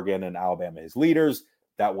named Oregon and Alabama his leaders.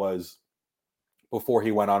 That was before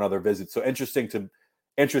he went on other visits. So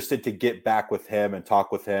interested to get back with him and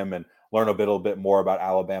talk with him and learn a little bit more about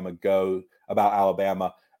Alabama.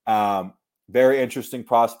 Very interesting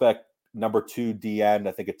prospect. Number 2 DN,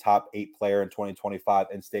 I think a top 8 player in 2025,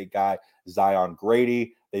 in-state guy, Zion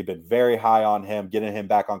Grady. They've been very high on him. Getting him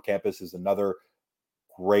back on campus is another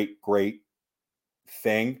great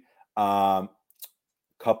thing.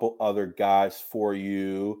 Couple other guys for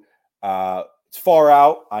you. It's far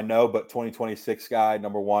out, I know, but 2026 guy,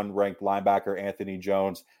 number 1 ranked linebacker, Anthony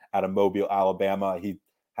Jones out of Mobile, Alabama. He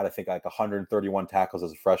had, I think, like 131 tackles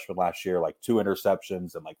as a freshman last year, like 2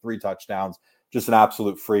 interceptions and like 3 touchdowns. Just an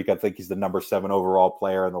absolute freak. I think he's the number 7 overall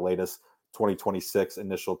player in the latest 2026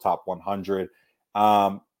 initial top 100.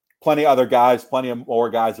 Plenty of more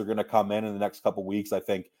guys are going to come in the next couple weeks. I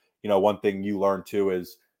think, one thing you learn too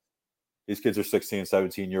is these kids are 16,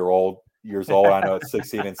 17 years old. I know it's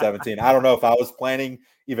 16 and 17. I don't know if I was planning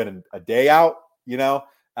even a day out,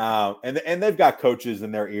 and they've got coaches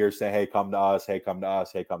in their ears saying, hey, come to us, hey, come to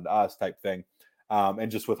us, hey, come to us type thing. And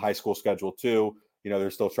just with high school schedule too,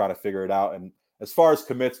 they're still trying to figure it out. And as far as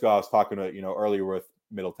commits go, I was talking to, earlier with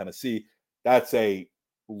Middle Tennessee. That's a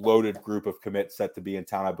loaded group of commits set to be in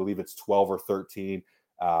town. I believe it's 12 or 13.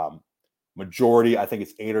 Majority, I think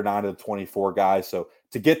it's 8 or 9 of the 24 guys. So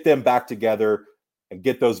to get them back together and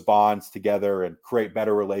get those bonds together and create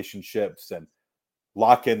better relationships and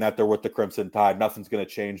lock in that they're with the Crimson Tide, nothing's going to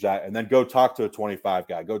change that. And then go talk to a 25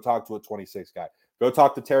 guy, go talk to a 26 guy, go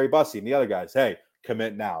talk to Terry Bussey and the other guys. Hey,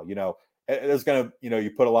 commit now. There's going to,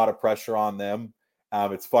 you put a lot of pressure on them.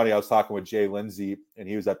 It's funny. I was talking with Jay Lindsay and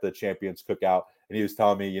he was at the Champions Cookout and he was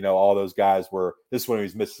telling me, all those guys were, this is when he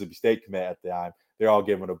was Mississippi State commit at the time. They're all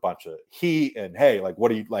giving a bunch of heat and, hey, like, what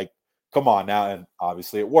do you like? Come on now. And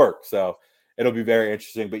obviously it worked. So it'll be very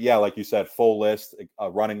interesting. But yeah, like you said, full list,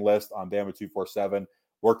 a running list on Bama 247,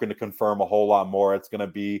 working to confirm a whole lot more. It's going to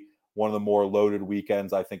be one of the more loaded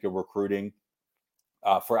weekends, I think, of recruiting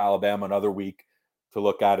for Alabama. Another week to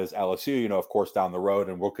look at is LSU, of course, down the road.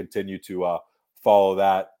 And we'll continue to follow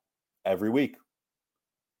that every week.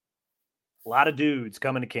 A lot of dudes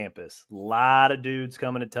coming to campus. A lot of dudes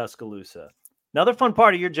coming to Tuscaloosa. Another fun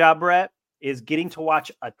part of your job, Brett, is getting to watch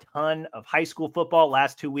a ton of high school football.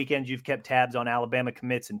 Last 2 weekends, you've kept tabs on Alabama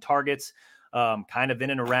commits and targets, kind of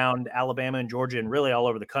in and around Alabama and Georgia and really all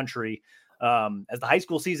over the country. As the high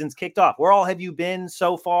school season's kicked off, where all have you been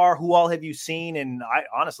so far? Who all have you seen? And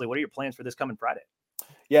honestly, what are your plans for this coming Friday?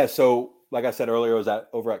 Yeah, so like I said earlier, I was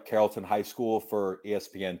over at Carrollton High School for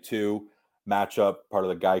ESPN2 matchup, part of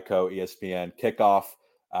the Geico ESPN kickoff.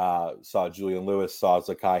 Saw Julian Lewis, saw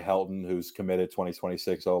Zakai Helton, who's committed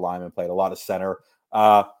 2026 O-lineman, played a lot of center.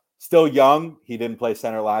 Still young. He didn't play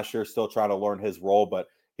center last year, still trying to learn his role, but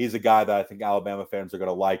he's a guy that I think Alabama fans are going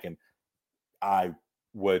to like. And I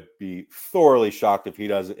would be thoroughly shocked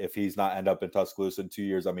if he's not end up in Tuscaloosa in 2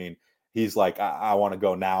 years. I mean, he's like, I want to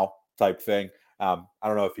go now type thing. I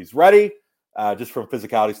don't know if he's ready. Just from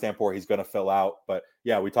physicality standpoint, he's going to fill out. But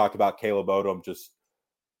yeah, we talked about Caleb Odom, just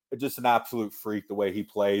an absolute freak the way he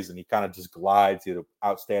plays, and he kind of just glides. He had an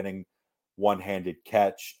outstanding one-handed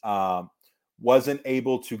catch. Wasn't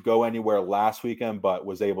able to go anywhere last weekend, but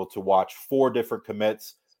was able to watch 4 different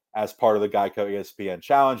commits as part of the Geico ESPN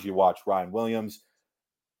Challenge. You watch Ryan Williams.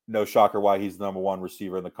 No shocker why he's the number 1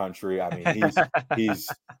 receiver in the country. I mean, he's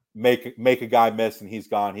make a guy miss and he's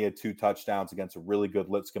gone. He had 2 touchdowns against a really good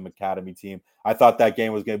Lipscomb Academy team. I thought that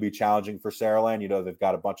game was going to be challenging for Saraland. They've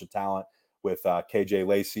got a bunch of talent with KJ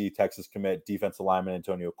Lacey, Texas commit, defensive lineman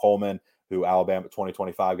Antonio Coleman, who Alabama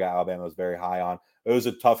 2025 guy Alabama was very high on. It was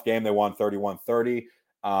a tough game. They won 31-30.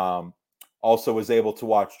 Also was able to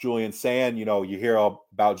watch Julian Sand. You hear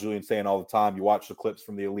about Julian Sand all the time. You watch the clips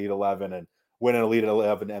from the Elite 11 and win an Elite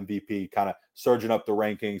 11 MVP, kind of surging up the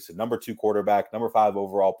rankings. Number 2 quarterback, number 5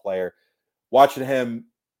 overall player. watching him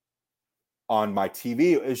on my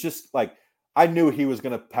TV, it was just like, I knew he was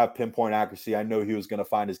going to have pinpoint accuracy. I know he was going to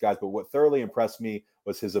find his guys, but what thoroughly impressed me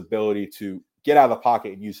was his ability to get out of the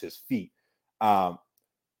pocket and use his feet.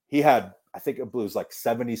 He had, I think it was like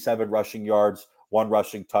 77 rushing yards, 1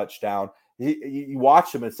 rushing touchdown. You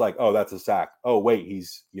watch him, it's like, oh, that's a sack. Oh, wait,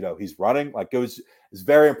 he's running. Like it's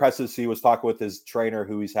very impressive to see. He was talking with his trainer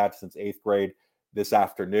who he's had since 8th grade this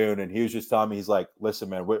afternoon. And he was just telling me, he's like, listen,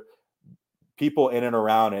 man, people in and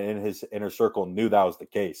around and in his inner circle knew that was the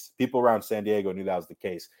case. People around San Diego knew that was the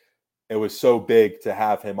case. It was so big to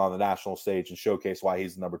have him on the national stage and showcase why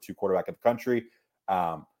he's the number 2 quarterback in the country.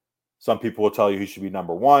 Some people will tell you he should be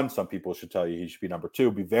number 1. Some people should tell you he should be number 2.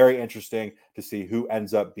 It'll be very interesting to see who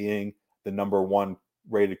ends up being the number 1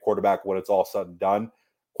 rated quarterback when it's all said and done.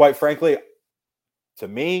 Quite frankly, to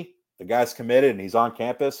me, the guy's committed and he's on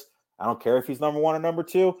campus. I don't care if he's number 1 or number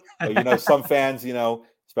 2. But, some fans,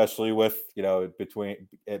 especially with, between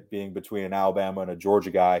it being between an Alabama and a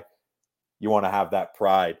Georgia guy, you want to have that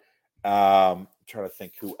pride. I'm trying to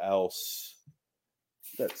think who else.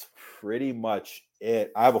 That's pretty much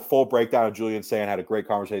it. I have a full breakdown of Julian Sayin. Had a great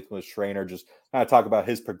conversation with his trainer, just kind of talk about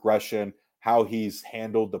his progression, how he's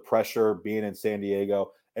handled the pressure being in San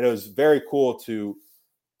Diego. And it was very cool to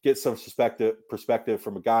get some perspective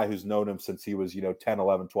from a guy who's known him since he was, 10,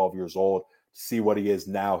 11, 12 years old, see what he is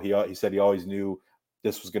now. He said he always knew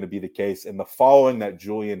this was going to be the case. And the following that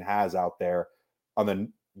Julian has out there on the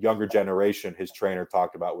younger generation, his trainer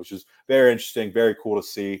talked about, which is very interesting, very cool to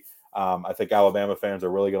see. I think Alabama fans are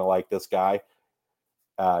really going to like this guy.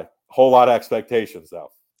 Whole lot of expectations,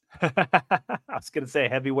 though. I was going to say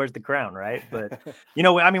heavy wears the crown, right? But,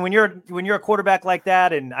 when you're a quarterback like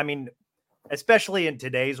that, and especially in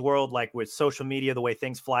today's world, like with social media, the way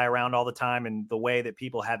things fly around all the time and the way that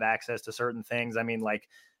people have access to certain things.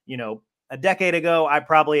 A decade ago, I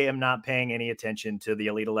probably am not paying any attention to the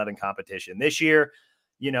Elite 11 competition. This year,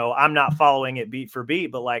 I'm not following it beat for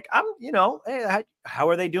beat, but hey, how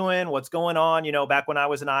are they doing? What's going on? Back when I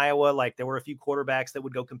was in Iowa, there were a few quarterbacks that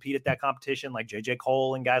would go compete at that competition, like JJ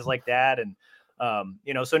Cole and guys like that. And,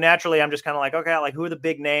 so naturally I'm just kind of like, okay, who are the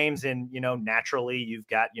big names? And, naturally you've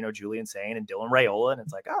got, Julian Sayin and Dylan Raiola. And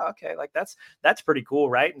it's like, oh, okay. That's pretty cool.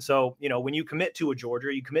 Right. And so, when you commit to a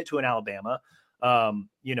Georgia, you commit to an Alabama,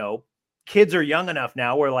 kids are young enough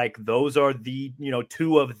now where those are the,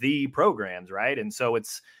 2 of the programs. Right. And so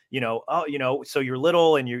it's, so you're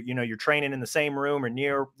little and you're training in the same room or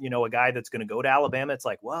near, a guy that's going to go to Alabama. It's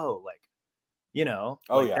like, whoa,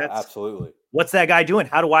 oh yeah, absolutely. What's that guy doing?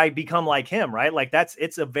 How do I become like him? Right.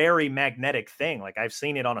 It's a very magnetic thing. I've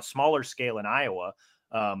seen it on a smaller scale in Iowa.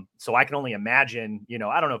 So I can only imagine,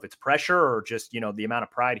 I don't know if it's pressure or just, the amount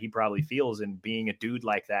of pride he probably feels in being a dude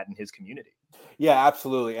like that in his community. Yeah,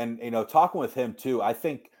 absolutely. And, talking with him too, I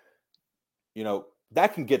think,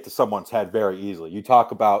 that can get to someone's head very easily. You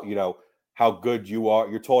talk about, how good you are.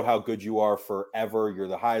 You're told how good you are forever. You're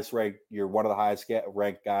the highest ranked. You're one of the highest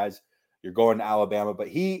ranked guys. You're going to Alabama, but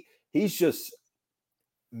he's just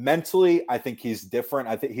mentally, I think he's different.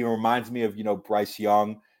 I think he reminds me of, Bryce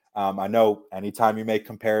Young. I know anytime you make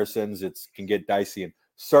comparisons, it can get dicey, and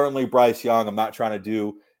certainly Bryce Young, I'm not trying to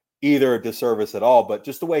do either a disservice at all, but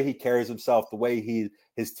just the way he carries himself, the way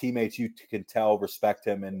his teammates, you can tell, respect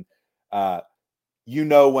him. And,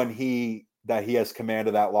 when he has command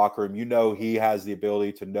of that locker room, he has the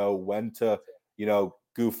ability to know when to,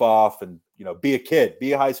 goof off and, be a kid,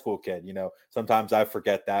 be a high school kid. Sometimes I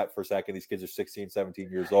forget that for a second. These kids are 16,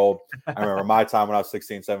 17 years old. I remember my time when I was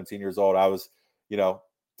 16, 17 years old, I was,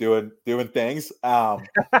 doing things.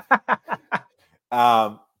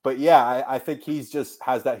 But yeah, I think he's just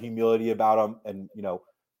has that humility about him and,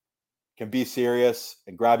 can be serious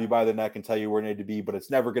and grab you by the neck and tell you where you need to be, but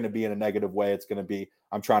it's never going to be in a negative way. It's going to be,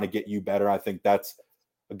 I'm trying to get you better. I think that's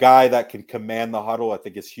a guy that can command the huddle. I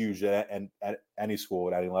think it's huge at any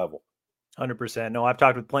school, at any level. 100%. No, I've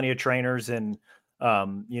talked with plenty of trainers and,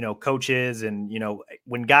 coaches and,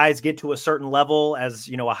 when guys get to a certain level as,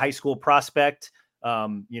 a high school prospect,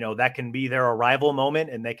 that can be their arrival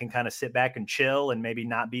moment and they can kind of sit back and chill and maybe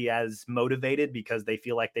not be as motivated because they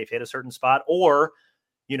feel like they've hit a certain spot, or,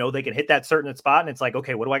 they can hit that certain spot and it's like,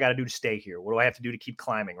 okay, what do I got to do to stay here? What do I have to do to keep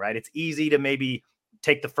climbing? Right. It's easy to maybe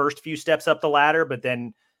take the first few steps up the ladder, but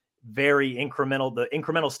then the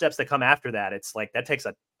incremental steps that come after that, it's like, that takes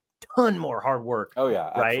a ton more hard work. Oh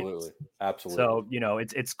yeah. Right? Absolutely. So,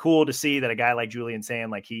 it's cool to see that a guy like Julian Sayin,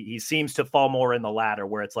 he seems to fall more in the ladder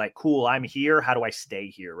where it's like, cool, I'm here. How do I stay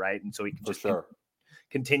here? Right. And so he can just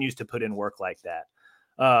continues to put in work like that.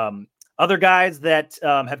 Other guys that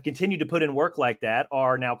have continued to put in work like that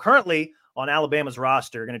are now currently on Alabama's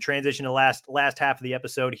roster. Going to transition to last half of the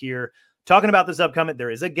episode here. talking about this upcoming,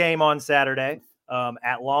 there is a game on Saturday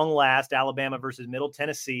at long last, Alabama versus Middle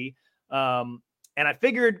Tennessee. And I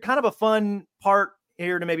figured kind of a fun part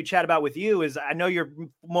here to maybe chat about with you is I know you're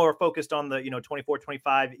more focused on the, 24,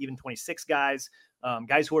 25, even 26 guys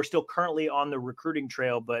who are still currently on the recruiting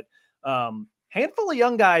trail, but handful of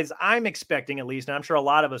young guys I'm expecting at least, and I'm sure a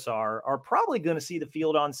lot of us are probably going to see the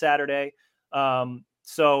field on Saturday.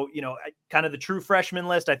 So, kind of the true freshman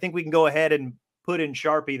list, I think we can go ahead and put in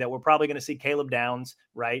Sharpie that we're probably going to see Caleb Downs,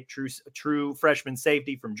 right? True freshman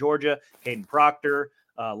safety from Georgia, Caden Proctor,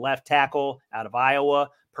 left tackle out of Iowa.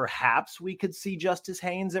 Perhaps we could see Justice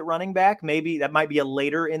Haynes at running back. Maybe that might be a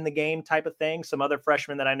later in the game type of thing. Some other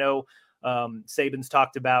freshmen that I know Saban's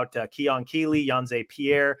talked about, Keon Keeley, Yanze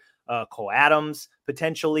Pierre, Cole Adams,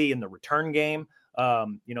 potentially in the return game.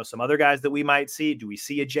 Some other guys that we might see. Do we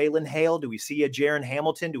see a Jalen Hale? Do we see a Jaron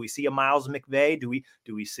Hamilton? Do we see a Miles McVay? Do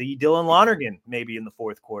we see Dylan Lonergan maybe in the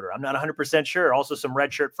fourth quarter? I'm not 100% sure. Also some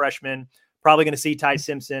redshirt freshmen. Probably going to see Ty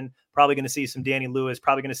Simpson, probably going to see some Danny Lewis,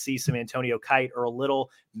 probably going to see some Antonio Kite or a little,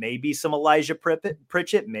 maybe some Elijah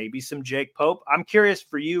Pritchett, maybe some Jake Pope. I'm curious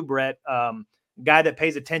for you, Brett, guy that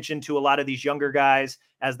pays attention to a lot of these younger guys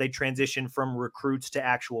as they transition from recruits to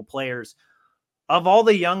actual players. Of all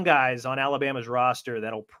the young guys on Alabama's roster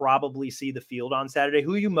that'll probably see the field on Saturday,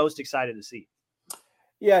 who are you most excited to see?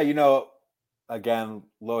 Yeah, again,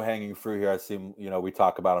 low-hanging fruit here. I seem, we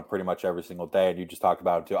talk about him pretty much every single day, and you just talked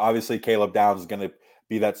about it too. Obviously, Caleb Downs is going to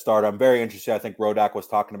be that starter. I'm very interested. I think Rodak was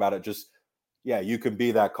talking about it. You can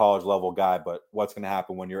be that college-level guy, but what's going to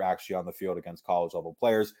happen when you're actually on the field against college-level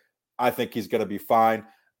players? I think he's going to be fine.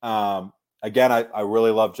 Again, I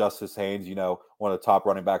really love Justice Haynes, one of the top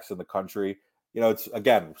running backs in the country. It's,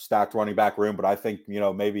 again, stacked running back room, but I think,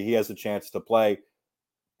 maybe he has a chance to play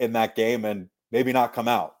in that game and maybe not come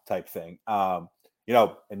out type thing. And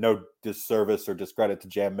no disservice or discredit to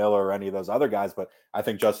Jam Miller or any of those other guys, but I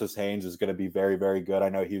think Justice Haynes is going to be very, very good. I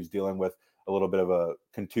know he was dealing with a little bit of a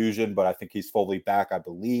contusion, but I think he's fully back, I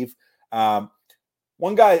believe.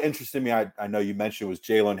 One guy interested me, I know you mentioned, was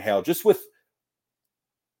Jalen Hale, just with,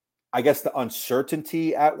 I guess, the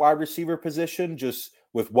uncertainty at wide receiver position, just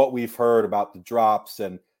with what we've heard about the drops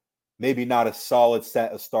and maybe not a solid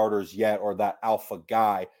set of starters yet or that alpha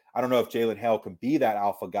guy. I don't know if Jalen Hale can be that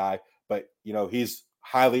alpha guy, but, he's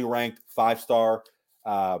highly ranked 5-star.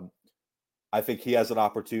 I think he has an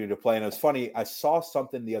opportunity to play. And it's funny, I saw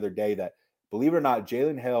something the other day that, believe it or not,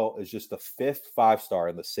 Jalen Hale is just the 5th 5-star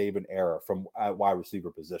in the Saban era from wide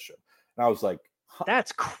receiver position. And I was like, huh.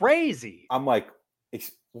 That's crazy. I'm like,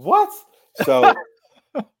 what? So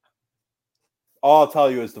all I'll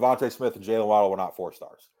tell you is Devontae Smith and Jalen Waddle were not 4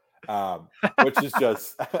 stars. Which is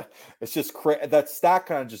just, it's just crazy. That stat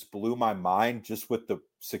kind of just blew my mind, just with the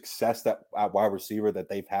success that at wide receiver that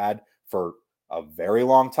they've had for a very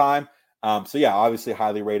long time. So yeah, obviously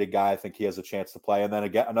highly rated guy. I think he has a chance to play. And then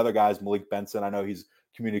again, another guy is Malik Benson. I know he's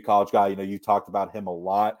a community college guy. You talked about him a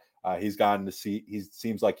lot. He's gotten to see, he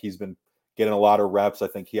seems like he's been getting a lot of reps. I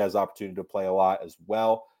think he has opportunity to play a lot as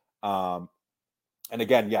well. And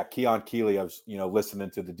again, yeah, Keon Keeley, I was,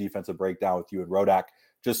 listening to the defensive breakdown with you and Rodak,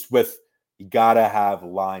 just with, you got to have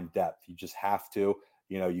line depth. You just have to,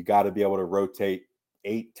 you got to be able to rotate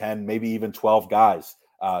 8, 10, maybe even 12 guys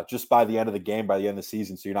just by the end of the game, by the end of the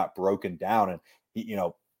season. So you're not broken down. And,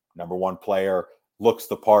 number one player, looks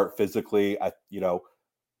the part physically. I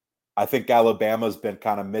think Alabama's been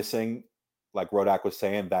kind of missing, like Rodak was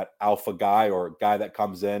saying, that alpha guy or a guy that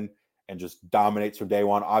comes in and just dominates from day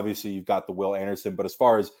one. Obviously, you've got the Will Anderson, but as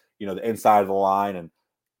far as, the inside of the line and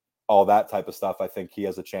all that type of stuff, I think he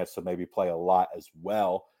has a chance to maybe play a lot as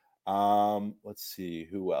well. Let's see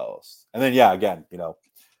who else. And then, yeah, again,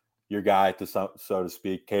 your guy, so to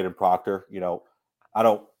speak, Caden Proctor. I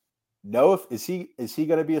don't know if is he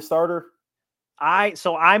going to be a starter.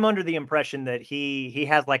 So I'm under the impression that he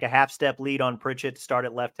has like a half step lead on Pritchett to start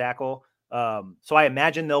at left tackle. So I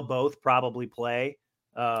imagine they'll both probably play.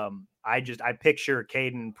 I picture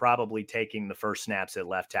Caden probably taking the first snaps at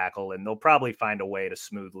left tackle, and they'll probably find a way to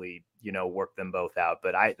smoothly, work them both out.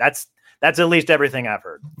 But that's at least everything I've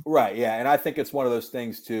heard. Right. Yeah. And I think it's one of those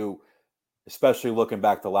things too, especially looking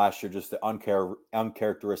back to last year, just the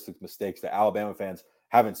uncharacteristic mistakes that Alabama fans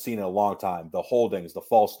haven't seen in a long time. The holdings, the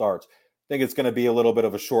false starts. I think it's going to be a little bit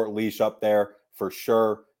of a short leash up there for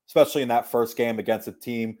sure, especially in that first game against a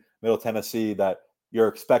team, Middle Tennessee, that you're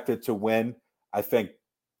expected to win. I think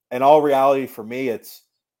in all reality, for me, it's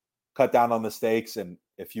cut down on mistakes. And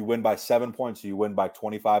if you win by 7 points, you win by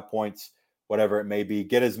 25 points, whatever it may be,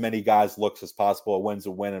 get as many guys looks as possible. A win's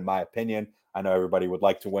a win, in my opinion. I know everybody would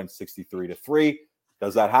like to win 63-3.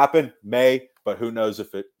 Does that happen? May, but who knows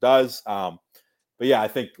if it does. But yeah, I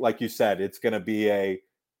think, like you said, it's going to be a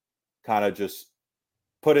kind of just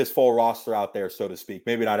put his full roster out there, so to speak.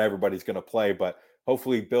 Maybe not everybody's going to play, but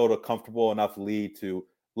hopefully build a comfortable enough lead to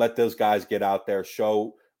let those guys get out there,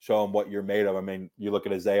 show them what you're made of. I mean, you look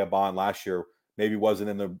at Isaiah Bond last year, maybe wasn't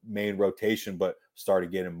in the main rotation, but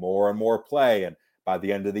started getting more and more play. And by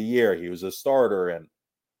the end of the year, he was a starter and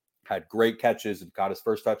had great catches and got his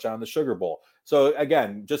first touchdown in the Sugar Bowl. So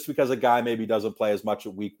again, just because a guy maybe doesn't play as much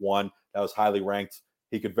at week 1, that was highly ranked,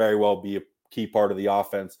 he could very well be a key part of the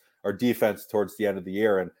offense or defense towards the end of the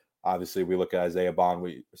year. And obviously we look at Isaiah Bond,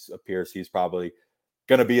 it appears he's probably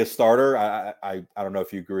going to be a starter. I don't know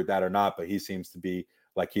if you agree with that or not, but he seems to be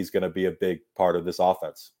like he's going to be a big part of this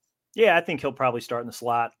offense. Yeah, I think he'll probably start in the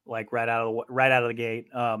slot, like right out of the gate.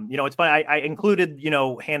 It's funny. I included,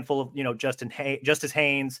 handful of, Justice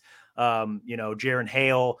Haynes, Jaron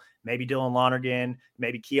Hale, maybe Dylan Lonergan,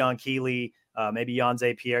 maybe Keon Keeley, maybe Jan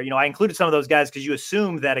Zapier. I included some of those guys because you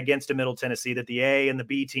assume that against a Middle Tennessee that the A and the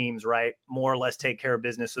B teams, right, more or less take care of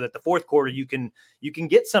business, so that the fourth quarter you can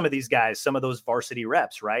get some of these guys, some of those varsity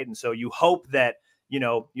reps, right? And so you hope that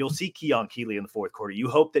you'll see Keon Keeley in the fourth quarter. You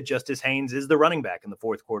hope that Justice Haynes is the running back in the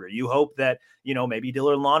fourth quarter. You hope that, maybe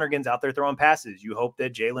Dylan Lonergan's out there throwing passes. You hope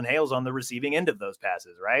that Jalen Hale's on the receiving end of those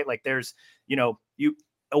passes, right? Like there's,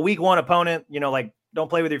 a week 1 opponent, don't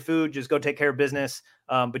play with your food, just go take care of business.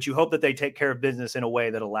 But you hope that they take care of business in a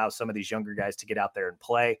way that allows some of these younger guys to get out there and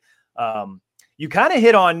play. You kind of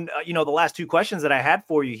hit on, the last 2 questions that I had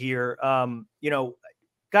for you here.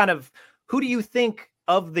 Kind of who do you think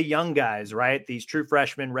of the young guys, right? These true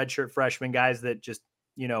freshmen, redshirt freshmen, guys that just,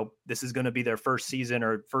 this is going to be their first season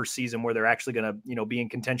where they're actually going to, be in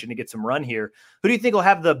contention to get some run here. Who do you think will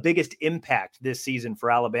have the biggest impact this season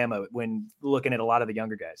for Alabama when looking at a lot of the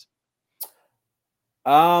younger guys?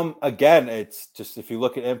 Again, it's just, if you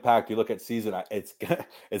look at impact, you look at season, it's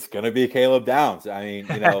going to be Caleb Downs. I mean,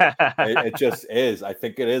 it just is. I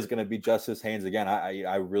think it is going to be Justice Haynes again.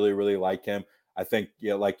 I really, really like him. I think,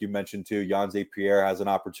 like you mentioned too, Jan Zapier has an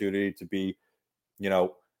opportunity to be,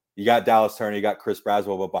 you got Dallas Turner, you got Chris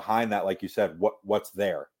Braswell, but behind that, like you said, what's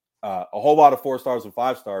there? A whole lot of 4 stars and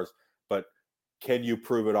 5 stars, but can you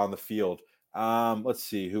prove it on the field? Let's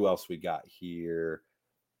see who else we got here.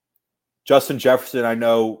 Justin Jefferson, I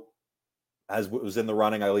know, was in the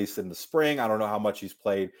running, at least in the spring. I don't know how much he's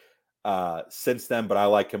played since then, but I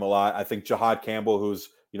like him a lot. I think Jahad Campbell, who's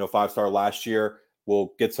 5-star last year,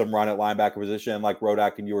 will get some run at linebacker position. Like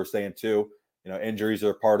Rodak and you were saying too, injuries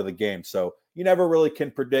are part of the game. So you never really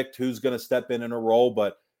can predict who's going to step in a role,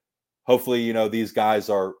 but hopefully, these guys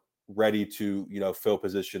are ready to, fill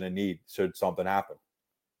position in need should something happen.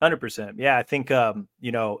 100%. Yeah. I think, I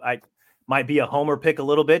might be a homer pick a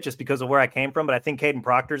little bit just because of where I came from, but I think Caden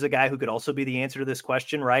Proctor is a guy who could also be the answer to this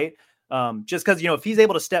question, right? Just because, if he's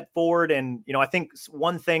able to step forward and, I think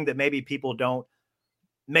one thing that maybe people don't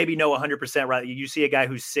maybe know 100%, right? You see a guy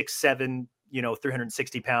who's 6'7",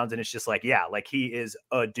 360 pounds, and it's just like, yeah, like he is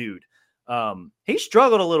a dude. He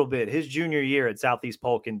struggled a little bit his junior year at Southeast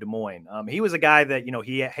Polk in Des Moines. He was a guy that,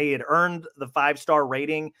 he had earned the 5-star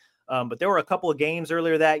rating. But there were a couple of games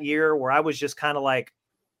earlier that year where I was just kind of like,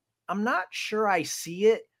 I'm not sure I see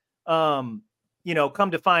it. Come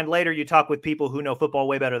to find later, you talk with people who know football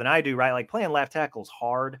way better than I do, right? Like playing left tackle is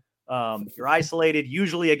hard. You're isolated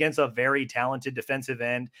usually against a very talented defensive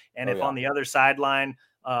end. And on the other sideline,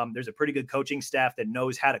 there's a pretty good coaching staff that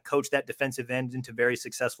knows how to coach that defensive end into very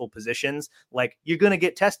successful positions. Like you're going to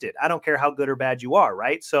get tested. I don't care how good or bad you are.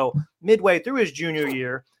 Right. So midway through his junior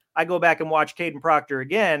year, I go back and watch Caden Proctor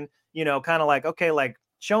again, kind of like, okay, like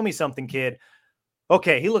show me something, kid.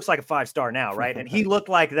 Okay, he looks like a 5-star now, right? And he looked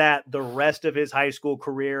like that the rest of his high school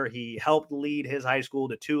career. He helped lead his high school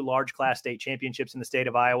to 2 large class state championships in the state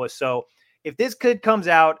of Iowa. So if this kid comes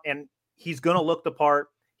out and he's going to look the part,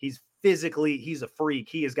 he's a freak.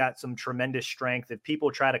 He has got some tremendous strength. If people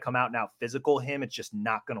try to come out and out physical him, it's just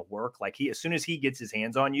not going to work. Like as soon as he gets his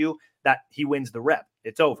hands on you, that he wins the rep.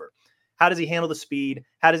 It's over. How does he handle the speed?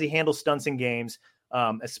 How does he handle stunts in games?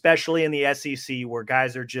 Especially in the SEC where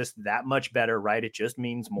guys are just that much better, right? It just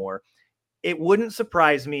means more. It wouldn't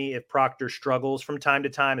surprise me if Proctor struggles from time to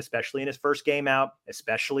time, especially in his first game out,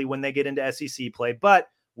 especially when they get into SEC play. But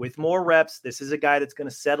with more reps, this is a guy that's going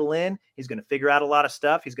to settle in. He's going to figure out a lot of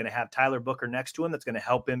stuff. He's going to have Tyler Booker next to him that's going to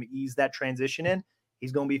help him ease that transition in.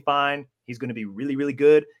 He's going to be fine. He's going to be really, really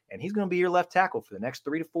good. And he's going to be your left tackle for the next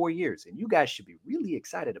 3 to 4 years. And you guys should be really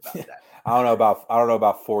excited about that. I don't know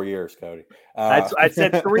about 4 years, Cody. I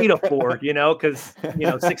said 3 to 4, because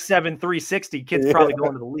 6'7", 360, kid's probably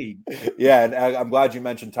going to the league. Yeah. And I'm glad you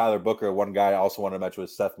mentioned Tyler Booker. One guy I also wanted to mention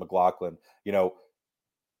was Seth McLaughlin,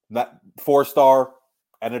 that 4-star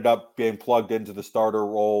ended up being plugged into the starter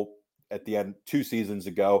role at the end 2 seasons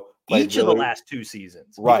ago. Each of the last 2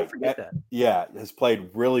 seasons. Right. Forget that. Yeah, has played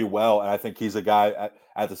really well. And I think he's a guy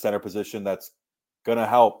at the center position that's going to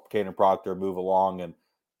help Caden Proctor move along. And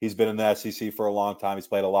he's been in the SEC for a long time. He's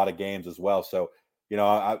played a lot of games as well. So, you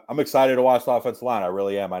know, I'm excited to watch the offensive line. I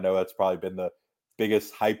really am. I know that's probably been the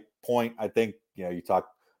biggest hype point. I think, you know,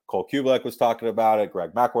 Cole Kubelik was talking about it.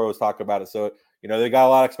 Greg McElroy was talking about it. So, you know, they got a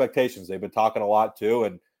lot of expectations. They've been talking a lot too.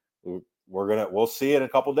 And we'll see it in a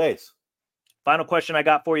couple of days. Final question I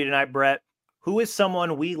got for you tonight, Brett. Who is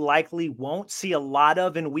someone we likely won't see a lot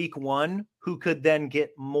of in week 1 who could then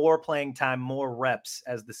get more playing time, more reps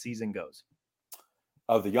as the season goes?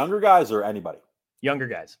 Of the younger guys or anybody? Younger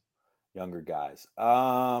guys.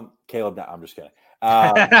 Caleb, I'm just kidding.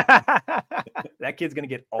 That kid's going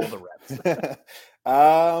to get all the reps.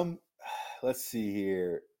 Let's see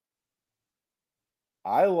here.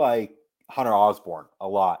 I like Hunter Osborne a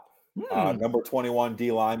lot. Number 21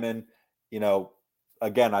 D lineman. You know,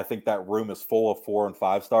 again, I think that room is full of 4 and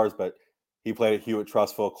 5 stars, but he played at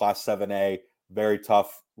Hewitt-Trussville, Class 7A, very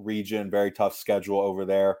tough region, very tough schedule over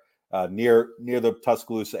there, near the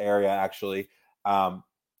Tuscaloosa area, actually. I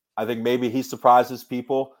think maybe he surprises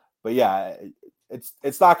people, but yeah,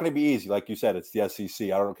 it's not going to be easy. Like you said, it's the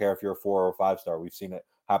SEC. I don't care if you're a 4 or a 5 star. We've seen it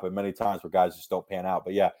happen many times where guys just don't pan out.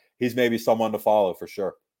 But yeah, he's maybe someone to follow for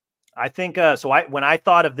sure. I think when I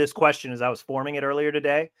thought of this question as I was forming it earlier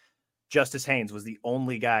today, Justice Haynes was the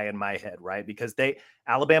only guy in my head, right? Because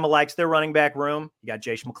Alabama likes their running back room. You got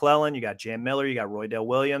Jace McClellan, you got Jam Miller, you got Roydell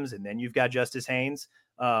Williams, and then you've got Justice Haynes.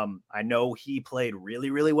 I know he played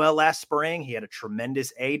really, really well last spring. He had a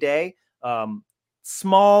tremendous A-Day.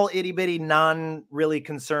 Small, itty-bitty, non-really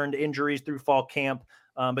concerned injuries through fall camp.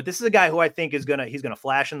 But this is a guy who I think he's gonna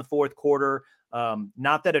flash in the fourth quarter.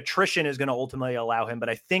 Not that attrition is going to ultimately allow him, but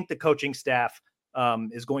I think the coaching staff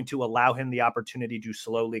is going to allow him the opportunity to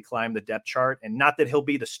slowly climb the depth chart. And not that he'll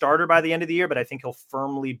be the starter by the end of the year, but I think he'll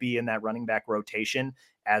firmly be in that running back rotation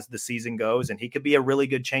as the season goes. And he could be a really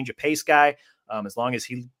good change of pace guy as long as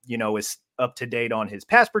he, is up to date on his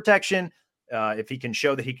pass protection. If he can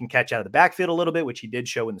show that he can catch out of the backfield a little bit, which he did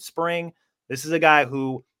show in the spring. This is a guy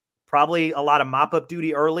who probably a lot of mop-up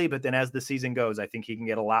duty early, but then as the season goes, I think he can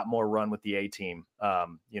get a lot more run with the A-team. I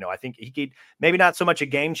think he could, maybe not so much a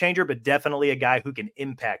game changer, but definitely a guy who can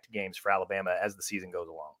impact games for Alabama as the season goes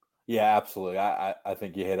along. Yeah, absolutely. I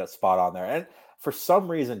think you hit it spot on there. And for some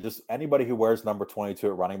reason, just anybody who wears number 22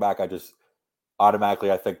 at running back, I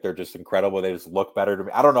think they're just incredible. They just look better to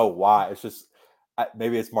me. I don't know why. It's just,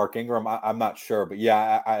 maybe it's Mark Ingram. I'm not sure, but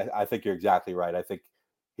yeah, I think you're exactly right. I think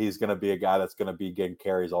he's going to be a guy that's going to be getting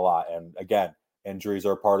carries a lot. And again, injuries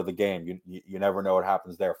are a part of the game. You never know what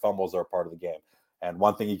happens there. Fumbles are a part of the game. And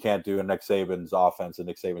one thing you can't do in Nick Saban's offense and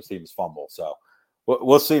Nick Saban's team is fumble. So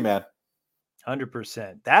we'll see, man.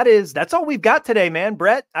 100%. That's all we've got today, man.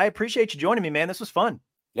 Brett, I appreciate you joining me, man. This was fun.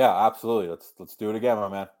 Yeah, absolutely. Let's do it again, my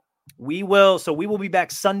man. We will be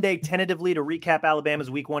back Sunday tentatively to recap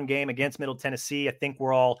Alabama's week 1 game against Middle Tennessee. I think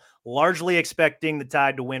we're all largely expecting the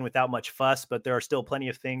Tide to win without much fuss, but there are still plenty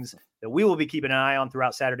of things that we will be keeping an eye on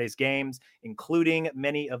throughout Saturday's games, including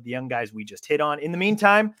many of the young guys we just hit on. In the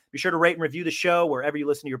meantime, be sure to rate and review the show wherever you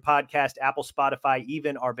listen to your podcast, Apple, Spotify,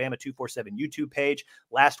 even our Bama 247 YouTube page.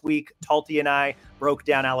 Last week, Talty and I broke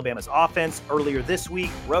down Alabama's offense. Earlier this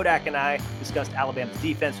week, Rodak and I discussed Alabama's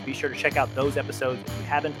defense. Be sure to check out those episodes if you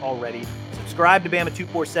haven't already. Subscribe to Bama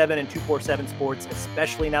 247 and 247 Sports,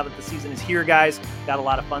 especially now that the season is here, guys. Got a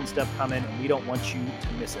lot of fun stuff coming, and we don't want you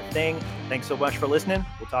to miss a thing. Thanks so much for listening.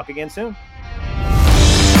 We'll talk again soon.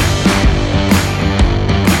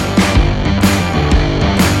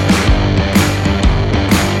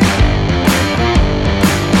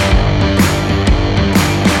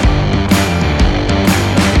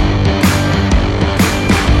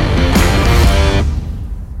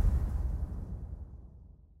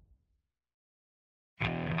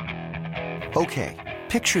 Okay,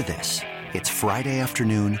 picture this. It's Friday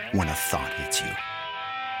afternoon when a thought hits you.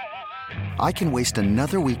 I can waste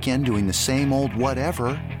another weekend doing the same old whatever,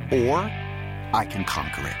 or I can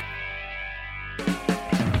conquer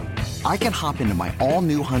it. I can hop into my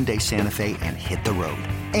all-new Hyundai Santa Fe and hit the road.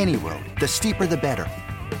 Any road. The steeper, the better.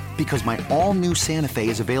 Because my all-new Santa Fe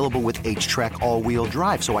is available with H-Track all-wheel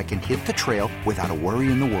drive, so I can hit the trail without a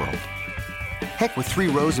worry in the world. Heck, with 3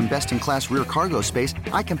 rows and best-in-class rear cargo space,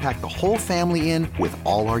 I can pack the whole family in with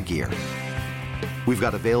all our gear. We've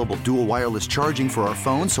got available dual wireless charging for our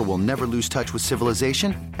phones, so we'll never lose touch with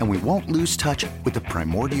civilization, and we won't lose touch with the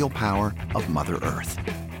primordial power of Mother Earth.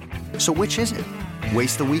 So which is it?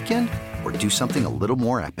 Waste the weekend or do something a little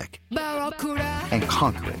more epic? and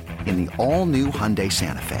conquer it in the all-new Hyundai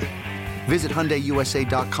Santa Fe. Visit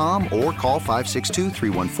HyundaiUSA.com or call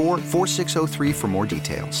 562-314-4603 for more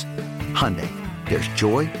details. Hyundai, there's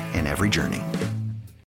joy in every journey.